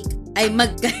click ay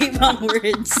magkaibang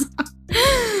words.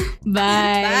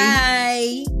 Bye.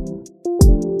 Bye!